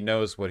 He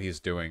knows what he's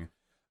doing.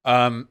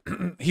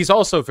 He's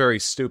also very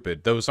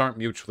stupid. Those aren't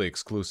mutually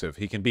exclusive.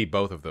 He can be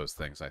both of those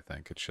things, I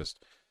think. It's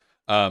just...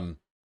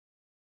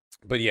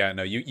 But yeah,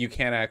 no, you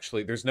can't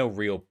actually... There's no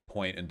real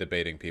point in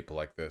debating people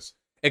like this.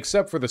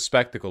 Except for the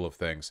spectacle of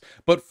things.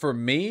 But for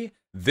me,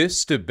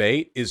 this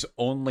debate is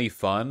only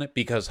fun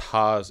because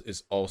Haas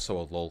is also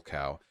a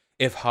lolcow.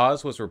 if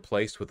Haas was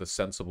replaced with a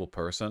sensible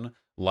person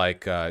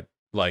like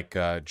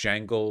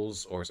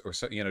Jangles or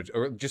you know,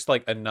 or just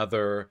like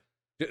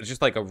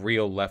just like a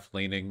real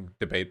left-leaning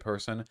debate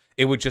person,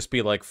 it would just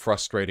be like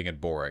frustrating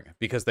and boring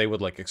because they would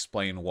like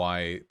explain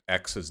why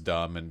X is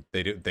dumb and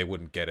they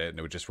wouldn't get it and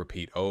it would just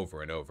repeat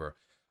over and over.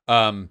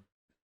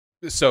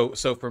 So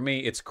for me,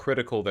 it's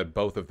critical that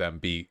both of them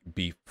be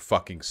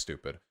fucking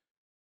stupid.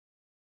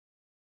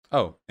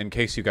 Oh, in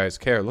case you guys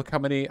care, look how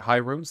many high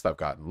runes I've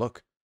gotten.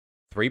 Look,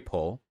 3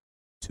 pull,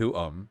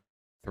 2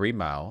 3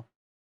 mal,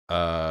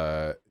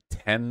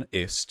 10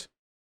 ist,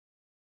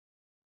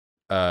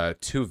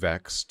 2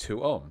 vex,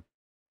 2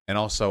 and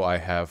also I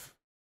have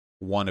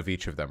 1 of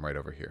each of them right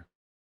over here.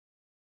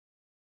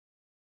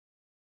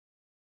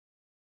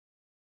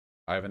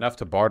 I have enough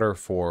to barter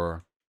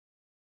for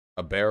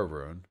a bear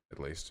rune, at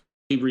least.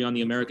 Slavery on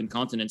the American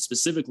continent,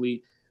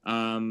 specifically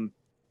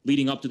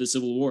leading up to the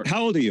Civil War.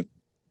 How old are you?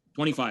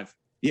 25.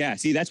 Yeah,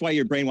 see, that's why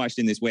you're brainwashed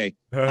in this way.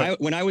 I'm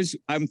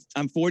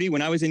 40.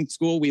 When I was in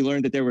school, we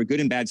learned that there were good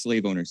and bad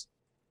slave owners.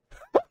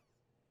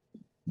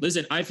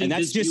 Listen, I think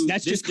that's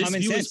just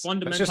common sense. Is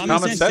fundamental. That's just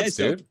common sense,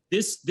 dude.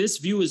 This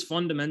view is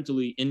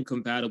fundamentally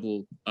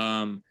incompatible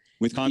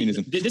with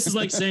communism. This is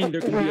like saying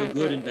there can be a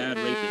good and bad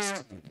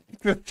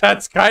rapist.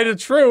 That's kind of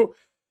true.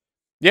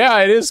 Yeah,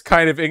 it is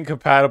kind of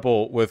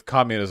incompatible with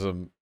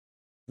communism.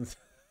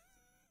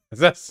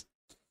 That's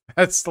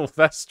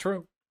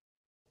true.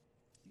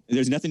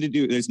 There's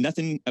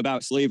nothing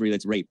about slavery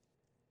that's rape.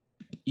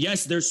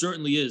 Yes, there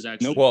certainly is,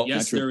 actually. Nope. Well,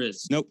 yes, there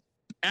is. Nope.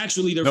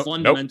 Actually, there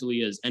fundamentally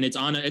is, and it's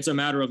a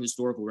matter of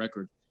historical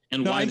record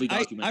and widely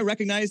documented. I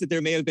recognize that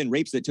there may have been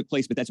rapes that took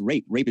place, but that's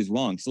rape. Rape is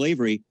wrong.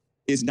 Slavery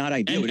is not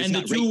ideal. And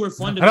the two rape. were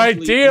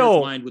fundamentally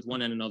intertwined with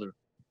one and another.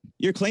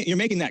 You're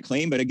making that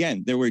claim, but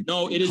again, there were it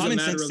is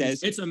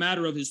it's a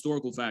matter of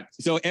historical fact.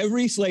 So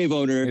every slave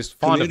owner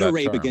committed a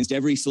rape against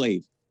every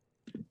slave.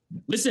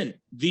 Listen,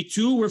 the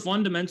two were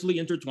fundamentally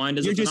intertwined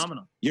as a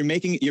phenomenon. You're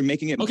making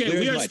it. Okay,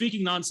 we are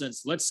speaking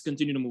nonsense. Let's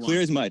continue to move on.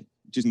 Clear as mud,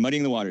 just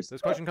muddying the waters.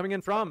 This question coming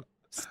in from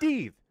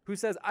Steve, who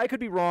says, I could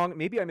be wrong,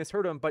 maybe I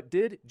misheard him, but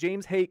did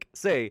James Hake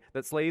say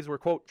that slaves were,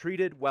 quote,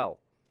 treated well?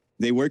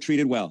 They were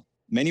treated well.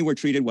 Many were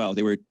treated well.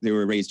 They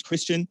were raised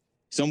Christian.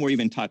 Some were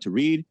even taught to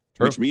read,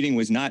 which reading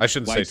was not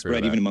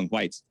widespread even among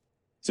whites.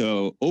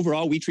 So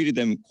overall, we treated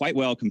them quite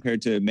well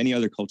compared to many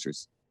other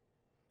cultures.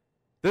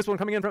 This one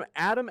coming in from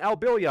Adam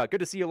Albilia. Good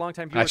to see you,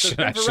 longtime viewer.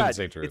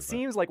 It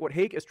seems like what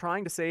Hake is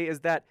trying to say is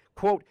that,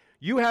 quote,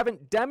 you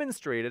haven't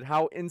demonstrated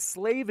how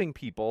enslaving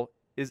people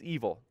is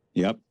evil.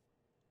 Yep.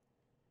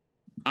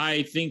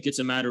 I think it's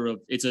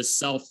a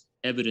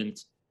self-evident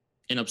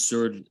and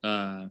absurd.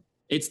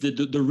 It's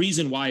the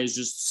reason why is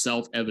just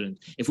self-evident.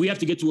 If we have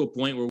to get to a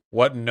point where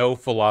what no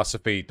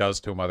philosophy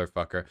does to a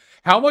motherfucker.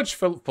 How much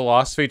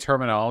philosophy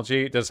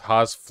terminology does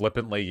Haas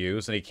flippantly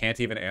use, and he can't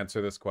even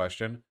answer this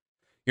question?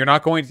 You're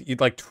not going to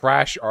like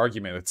trash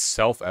argument. It's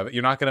self-evident.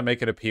 You're not going to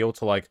make an appeal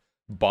to like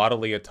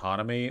bodily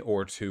autonomy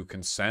or to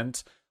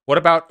consent. What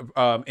about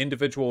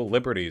individual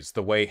liberties?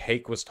 The way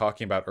Hake was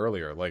talking about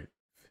earlier. Like,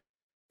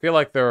 feel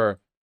like there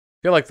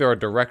are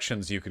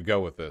directions you could go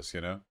with this. You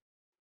know,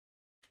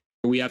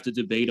 we have to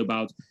debate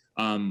about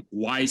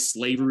why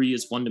slavery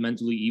is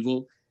fundamentally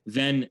evil.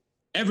 Then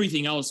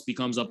everything else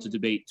becomes up to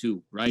debate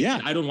too, right?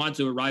 Yeah. I don't want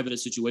to arrive at a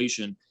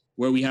situation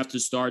where we have to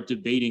start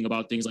debating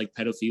about things like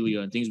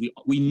pedophilia and things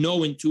we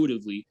know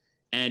intuitively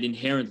and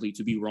inherently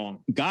to be wrong.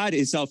 God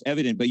is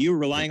self-evident, but you're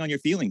relying on your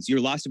feelings. You're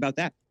lost about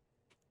that.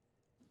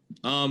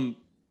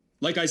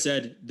 Like I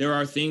said, there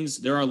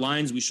are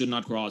lines we should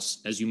not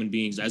cross as human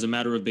beings, as a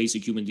matter of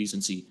basic human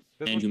decency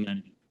and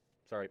humanity.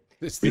 Sorry.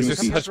 These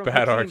are such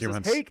bad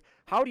arguments. Hake,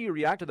 how do you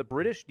react to the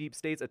British deep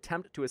state's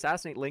attempt to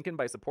assassinate Lincoln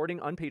by supporting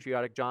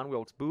unpatriotic John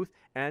Wilkes Booth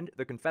and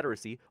the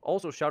Confederacy?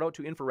 Also, shout out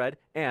to Infrared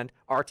and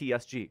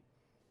RTSG.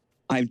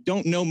 I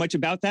don't know much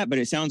about that, but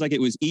it sounds like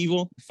it was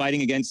evil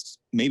fighting against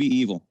maybe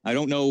evil. I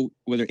don't know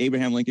whether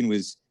Abraham Lincoln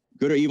was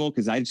good or evil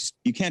because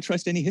you can't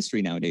trust any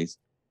history nowadays,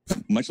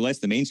 much less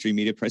the mainstream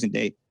media present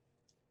day.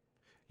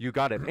 You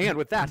got it. And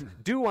with that,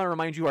 do want to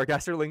remind you our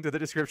guests are linked to the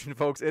description,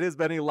 folks. It has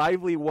been a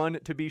lively one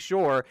to be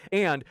sure.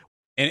 And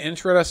an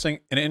interesting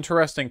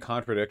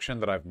contradiction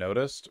that I've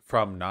noticed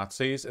from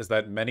Nazis is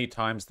that many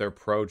times they're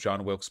pro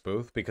John Wilkes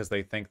Booth because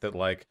they think that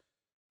like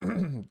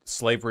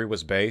slavery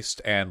was based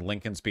and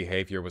Lincoln's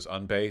behavior was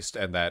unbased,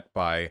 and that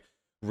by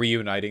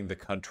reuniting the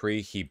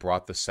country, he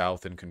brought the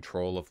South in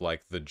control of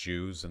like the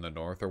Jews in the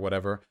North or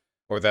whatever,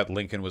 or that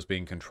Lincoln was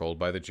being controlled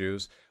by the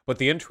Jews. But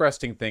the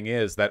interesting thing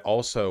is that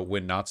also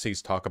when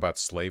Nazis talk about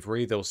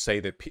slavery, they'll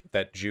say that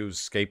that Jews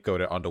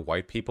scapegoated onto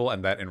white people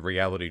and that in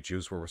reality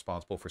Jews were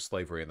responsible for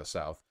slavery in the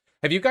South.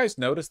 Have you guys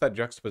noticed that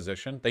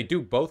juxtaposition? They do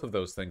both of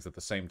those things at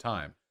the same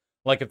time.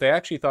 Like, if they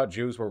actually thought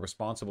Jews were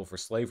responsible for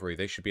slavery,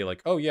 they should be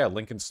like, oh yeah,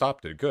 Lincoln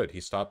stopped it. Good, he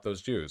stopped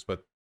those Jews.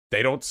 But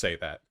they don't say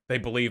that. They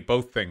believe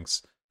both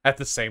things at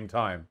the same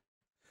time.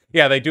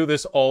 Yeah, they do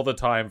this all the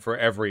time for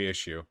every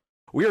issue.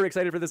 We are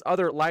excited for this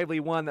other lively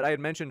one that I had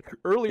mentioned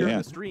earlier in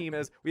the stream,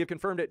 as we have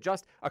confirmed it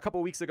just a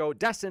couple weeks ago.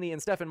 Destiny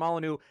and Stefan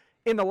Molyneux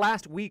in the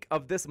last week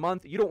of this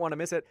month. You don't want to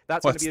miss it.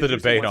 That's going to What's be a the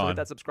juicy debate one. So on? hit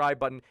that subscribe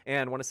button,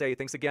 and want to say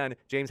thanks again,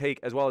 James Hake,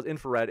 as well as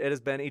Infrared. It has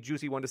been a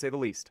juicy one to say the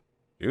least.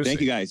 Juicy.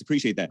 Thank you guys.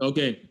 Appreciate that.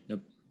 Okay. Yep.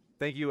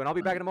 Thank you, and I'll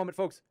be back in a moment,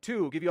 folks,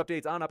 to give you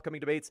updates on upcoming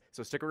debates.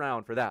 So stick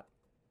around for that.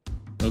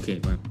 Okay.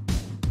 Bye.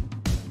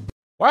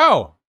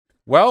 Wow.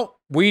 Well,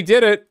 we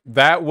did it.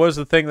 That was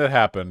the thing that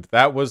happened.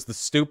 That was the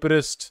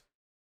stupidest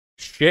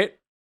shit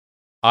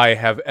I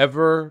have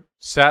ever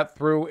sat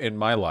through in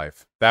my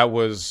life. That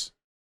was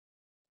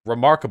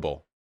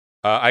remarkable.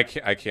 I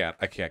can't.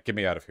 Get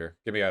me out of here.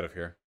 Get me out of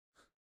here.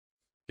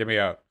 Get me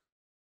out.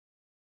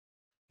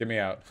 Get me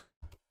out.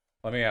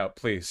 Let me out,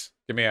 please.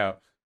 Get me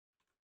out.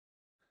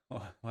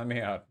 Let me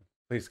out.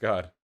 Please,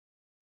 God.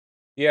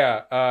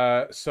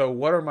 Yeah, so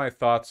what are my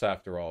thoughts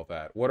after all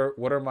that? What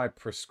are my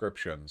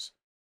prescriptions?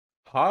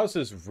 Haas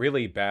is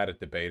really bad at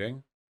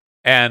debating,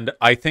 and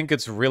I think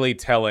it's really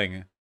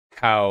telling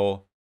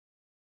how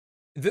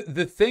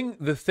the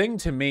thing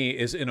to me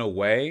is, in a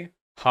way,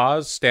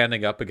 Haas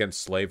standing up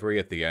against slavery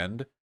at the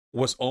end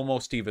was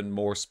almost even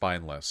more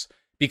spineless.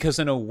 Because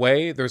in a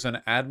way, there's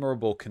an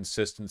admirable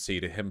consistency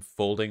to him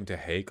folding to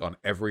Hake on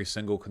every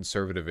single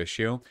conservative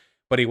issue,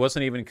 but he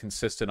wasn't even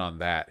consistent on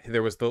that.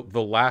 There was the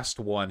last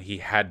one he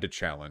had to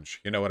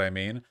challenge. You know what I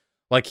mean?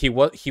 Like he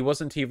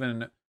wasn't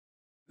even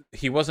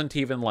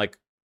like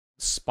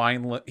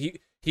spineless.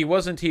 He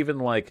wasn't even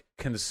like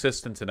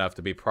consistent enough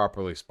to be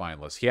properly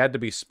spineless. He had to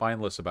be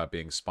spineless about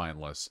being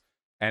spineless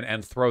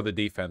and throw the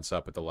defense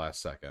up at the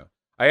last second.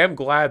 I am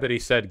glad that he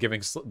said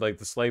giving like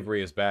the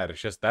slavery is bad.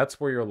 It's just that's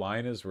where your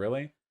line is,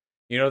 really.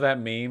 You know that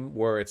meme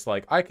where it's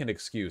like, I can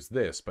excuse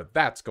this, but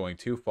that's going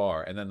too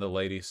far. And then the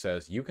lady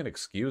says, you can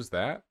excuse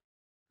that?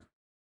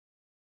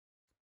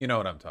 You know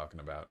what I'm talking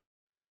about.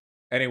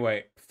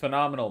 Anyway,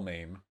 phenomenal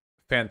meme.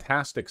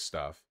 Fantastic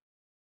stuff.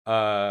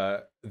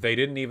 They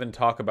didn't even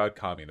talk about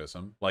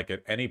communism, like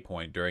at any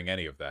point during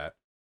any of that.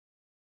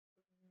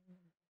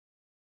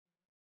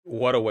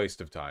 What a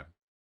waste of time.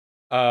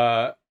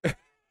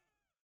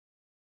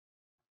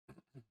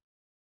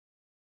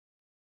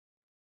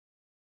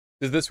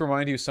 Does this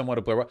remind you somewhat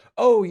of Blair White?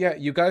 Oh, yeah.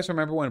 You guys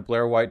remember when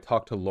Blair White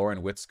talked to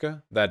Lauren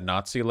Witzke, that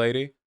Nazi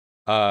lady?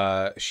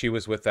 She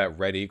was with that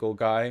Red Eagle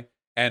guy.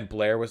 And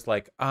Blair was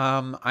like,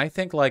 I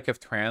think, like, if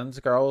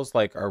trans girls,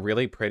 like, are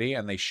really pretty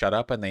and they shut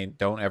up and they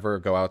don't ever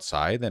go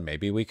outside, then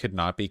maybe we could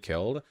not be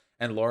killed.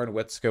 And Lauren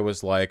Witzke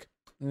was like,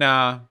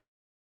 nah.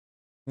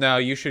 No,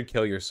 you should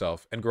kill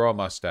yourself and grow a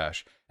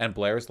mustache. And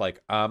Blair's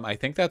like, I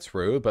think that's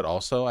rude, but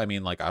also, I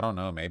mean, like, I don't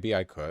know, maybe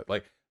I could.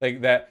 Like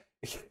that...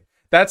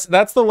 That's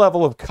the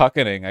level of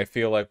cuckening I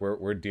feel like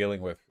we're dealing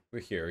with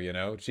here, you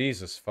know?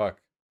 Jesus fuck.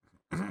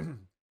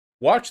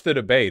 Watch the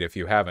debate if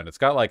you haven't. It's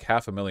got like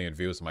 500,000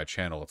 views on my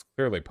channel. It's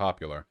clearly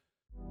popular.